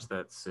gonna watch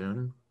that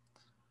soon.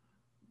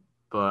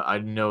 But I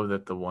know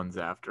that the ones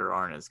after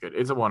aren't as good.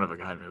 It's a one of a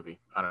kind movie.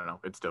 I don't know.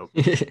 It's dope.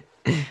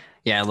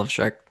 Yeah, I love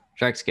Shrek.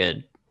 Shrek's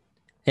good.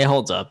 It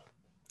holds up.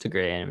 It's a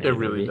great It animated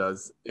really movie.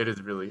 does. It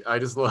is really. I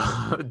just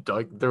love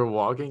like they're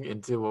walking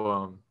into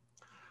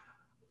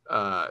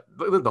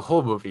the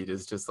whole movie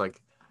is just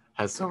like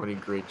has so many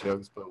great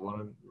jokes. But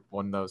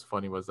one that was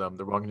funny was they're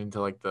walking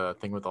into like the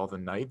thing with all the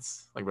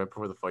knights like right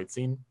before the fight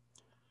scene,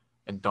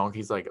 and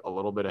Donkey's like a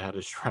little bit ahead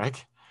of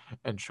Shrek,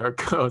 and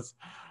Shrek goes,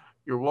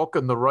 "You're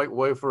walking the right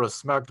way for a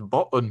smacked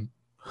button."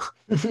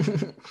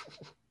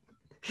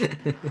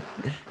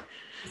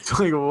 It's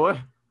like what?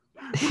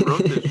 Who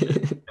wrote this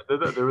shit?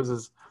 And then there was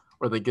this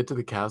where they get to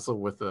the castle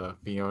with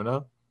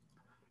Fiona.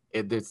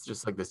 It's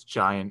just like this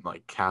giant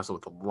like castle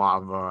with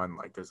lava and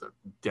like there's a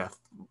death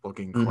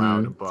looking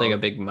cloud It's like a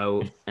above. big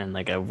moat and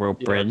like a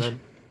rope Yeah, bridge.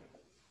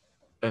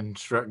 and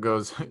Shrek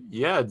goes,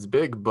 "Yeah, it's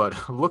big,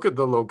 but look at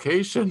the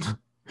location."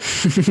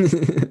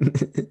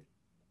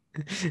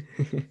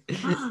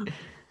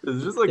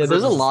 It's just like Yeah,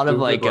 there's such a a lot of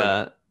stupid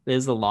like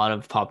there's a lot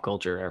of pop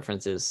culture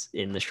references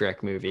in the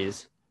Shrek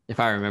movies, if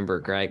I remember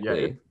yeah,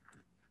 correctly.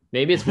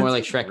 Maybe it's more it's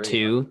like just Shrek great.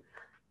 2,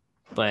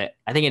 but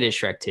I think it is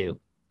Shrek 2.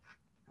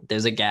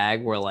 There's a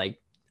gag where like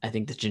I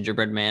think the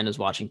gingerbread man is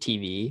watching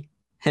TV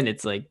and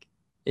it's like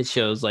it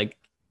shows like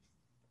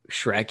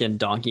Shrek and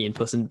Donkey and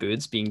Puss in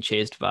Boots being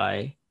chased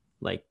by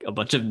like a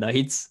bunch of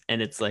knights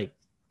and it's like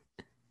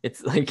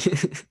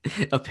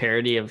a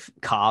parody of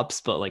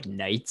cops but like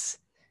knights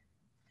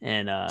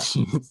and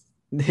Jeez.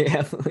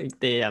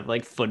 they have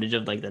like footage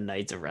of like the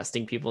knights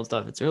arresting people and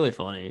stuff. It's really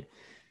funny.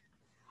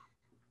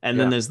 And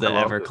then Yeah, there's I the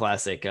loved ever it.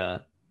 classic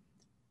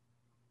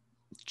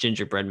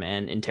gingerbread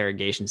man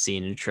interrogation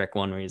scene in Shrek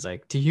 1 where he's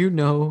like, "Do you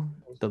know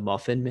the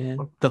Muffin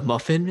Man? The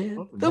Muffin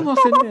Man? The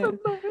Muffin Man."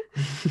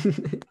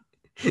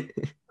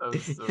 That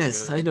was so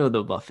Yes, good. I know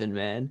the Muffin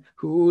Man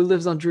who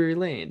lives on Drury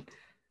Lane.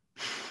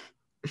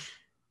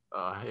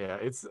 Yeah,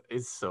 it's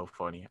so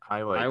funny.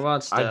 I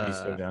watched I'd be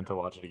so down to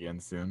watch it again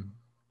soon.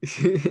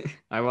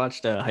 I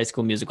watched High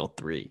School Musical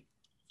 3.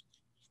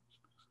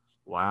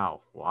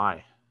 Wow,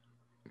 why?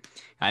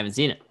 I haven't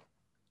seen it.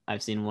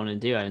 I've seen 1 and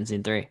 2. I haven't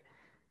seen 3. It's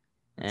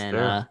And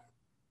fair.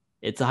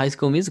 it's a High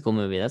School Musical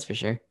movie, that's for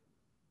sure.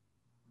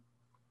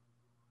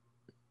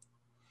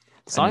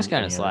 The songs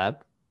kind of Any other?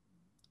 slap.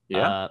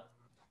 Yeah. Uh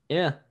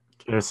yeah.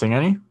 Care to sing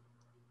any?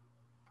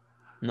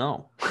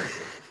 No.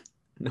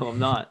 No, I'm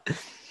not.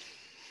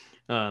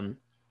 Um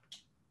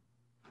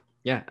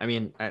Yeah, I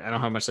mean, I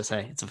don't have much to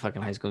say. It's a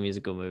fucking High School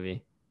Musical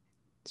movie.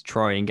 It's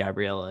Troy and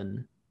Gabriella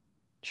and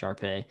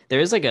Sharpay. There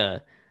is like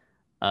a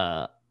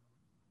uh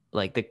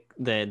like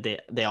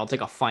they all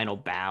take a final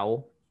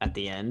bow at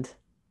the end,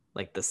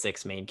 like the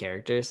 6 main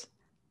characters.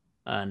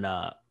 And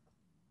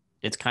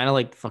it's kind of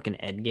like fucking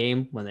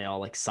Endgame when they all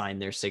like sign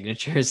their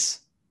signatures,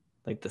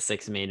 like the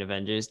 6 main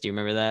Avengers. Do you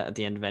remember that at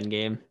the end of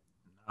Endgame?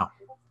 No.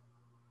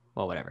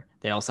 Well, whatever.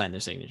 They all sign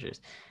their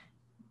signatures.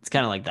 It's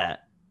kind of like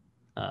that.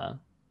 Uh,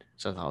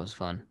 so I thought it was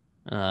fun.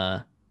 Uh,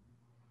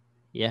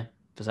 yeah.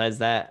 Besides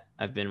that,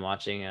 I've been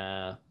watching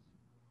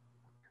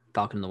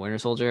Falcon and the Winter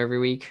Soldier every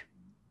week.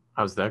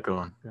 How's that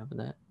going? What happened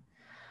with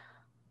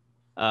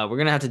that? We're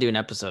gonna have to do an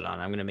episode on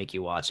it. I'm gonna make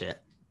you watch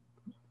it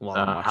while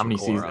I'm How watching many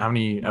seasons? Korra. How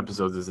many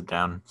episodes is it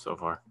down so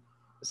far?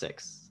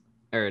 6.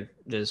 Or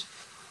there's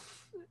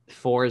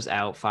 4 is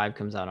out, 5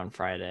 comes out on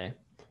Friday,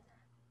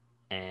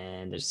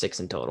 and there's 6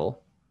 in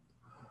total.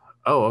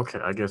 Oh, okay.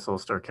 I guess I'll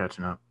start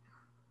catching up.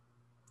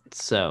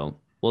 So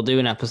we'll do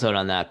an episode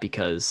on that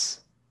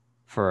because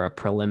for a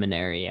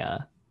preliminary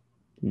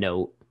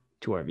note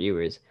to our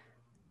viewers,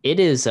 it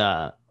is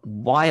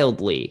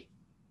wildly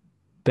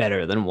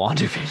better than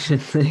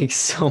WandaVision. Like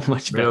so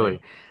much better.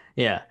 Really?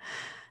 Yeah.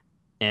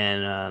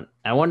 And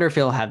I wonder if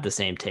he'll have the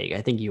same take.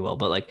 I think you will,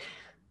 but like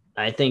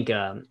I think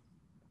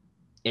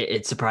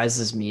it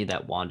surprises me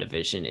that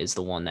WandaVision is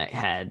the one that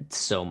had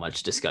so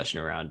much discussion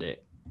around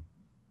it.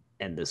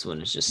 And this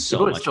one is just so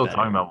People are much still talking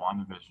better. about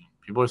WandaVision.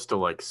 People are still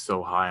like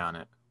so high on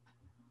it,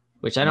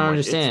 Which I and don't I'm like,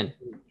 it's understand.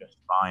 just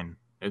fine.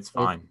 It's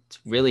fine. It's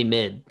really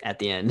mid at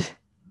the end.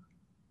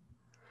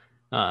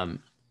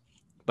 Um,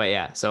 but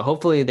yeah, so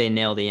hopefully they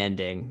nail the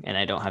ending and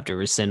I don't have to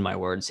rescind my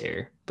words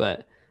here.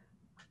 But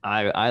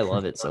I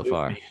love it so Believe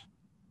far.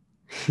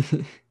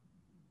 me,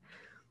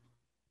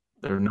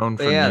 they're known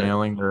But for yeah,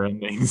 nailing their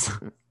endings.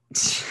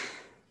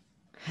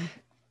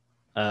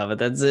 but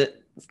that's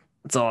it.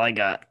 That's all I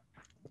got.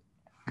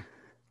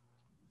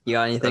 You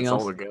got anything That's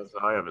else? all the gas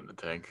I have in the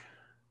tank.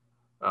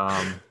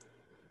 I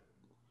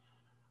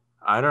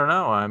don't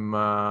know.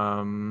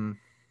 I'm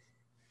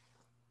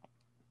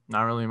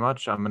not really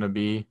much. I'm gonna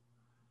be.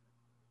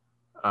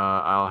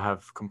 I'll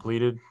have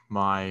completed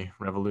my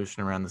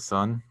revolution around the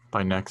sun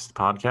by next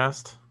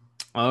podcast.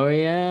 Oh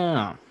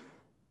yeah,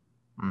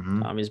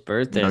 Mm-hmm. Tommy's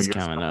birthday No, is yours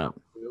coming coming up.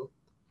 up too.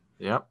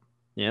 Yep.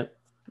 Yep.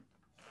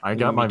 I You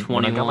got gonna be my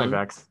when I got my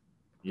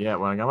 21?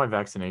 when I got my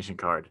vaccination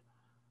card,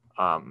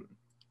 um,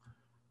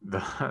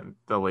 the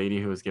the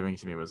lady who was giving it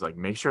to me was like,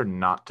 make sure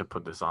not to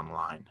put this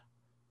online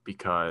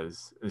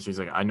because and she's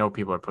like, I know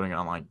people are putting it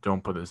online.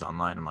 Don't put this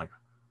online. I'm like,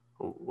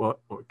 what?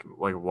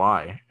 Like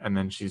why? And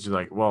then she's just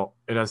like, well,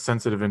 it has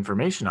sensitive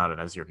information on it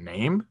as your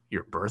name,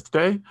 your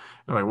birthday.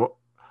 I'm like, what?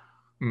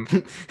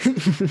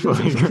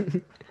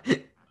 Like,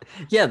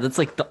 Yeah, that's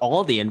like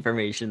all the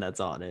information that's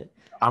on it.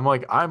 I'm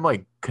like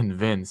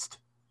convinced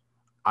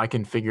I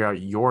can figure out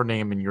your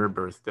name and your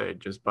birthday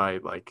just by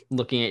like,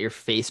 Looking at your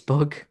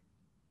Facebook.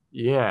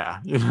 yeah,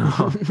 you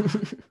know.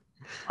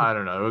 I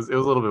don't know. It was a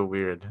little bit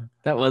weird.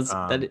 That was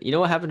Um, that. You know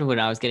what happened when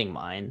I was getting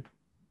mine?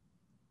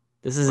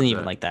 This isn't what's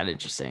even that? like that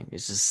interesting.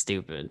 It's just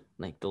stupid.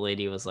 Like the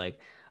lady was like,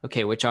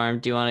 "Okay, which arm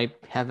do you want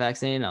to have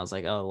vaccinated?" And I was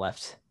like, "Oh,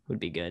 left would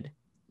be good."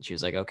 And she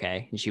was like,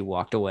 "Okay," and she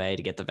walked away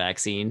to get the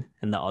vaccine.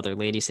 And the other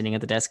lady sitting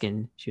at the desk,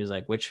 and she was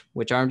like, "Which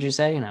arm did you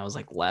say?" And I was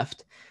like,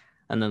 "Left."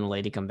 And then the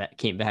lady came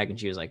back, and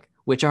she was like,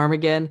 "Which arm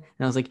again?" And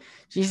I was like,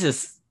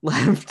 "Jesus,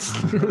 left."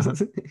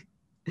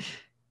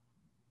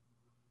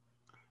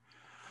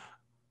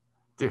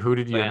 Dude, who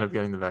did But you end yeah. up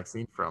getting the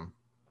vaccine from?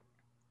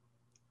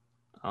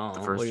 The Oh, what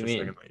do first you or mean?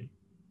 second lady?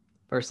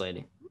 First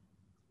lady.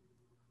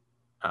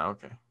 Oh,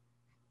 okay.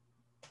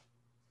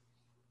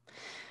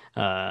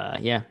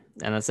 Yeah,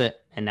 and that's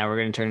it. And now we're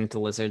gonna turn into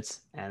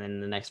lizards, and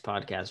then the next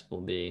podcast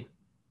will be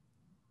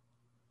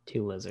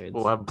two We'll lizards.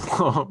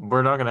 have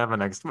we're not gonna have a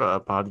next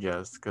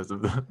podcast because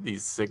of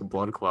these sick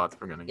blood clots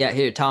we're gonna Yeah, get.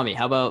 here, Tommy.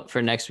 How about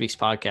for next week's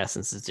podcast,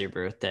 since it's your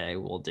birthday,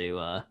 we'll do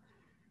uh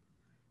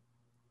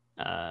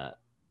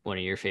one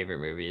of your favorite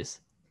movies.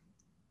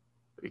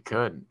 We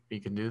could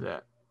do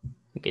that.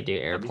 We could do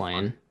That'd be fun.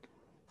 Airplane.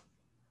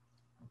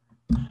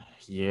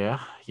 Yeah,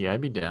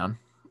 I'd be down.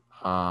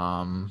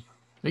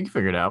 We can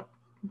figure it out,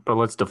 but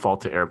let's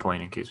default to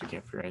airplane in case we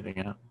can't figure anything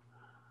out.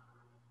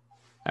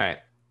 All right.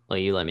 Well,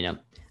 you let me know.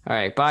 All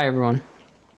right. Bye, everyone.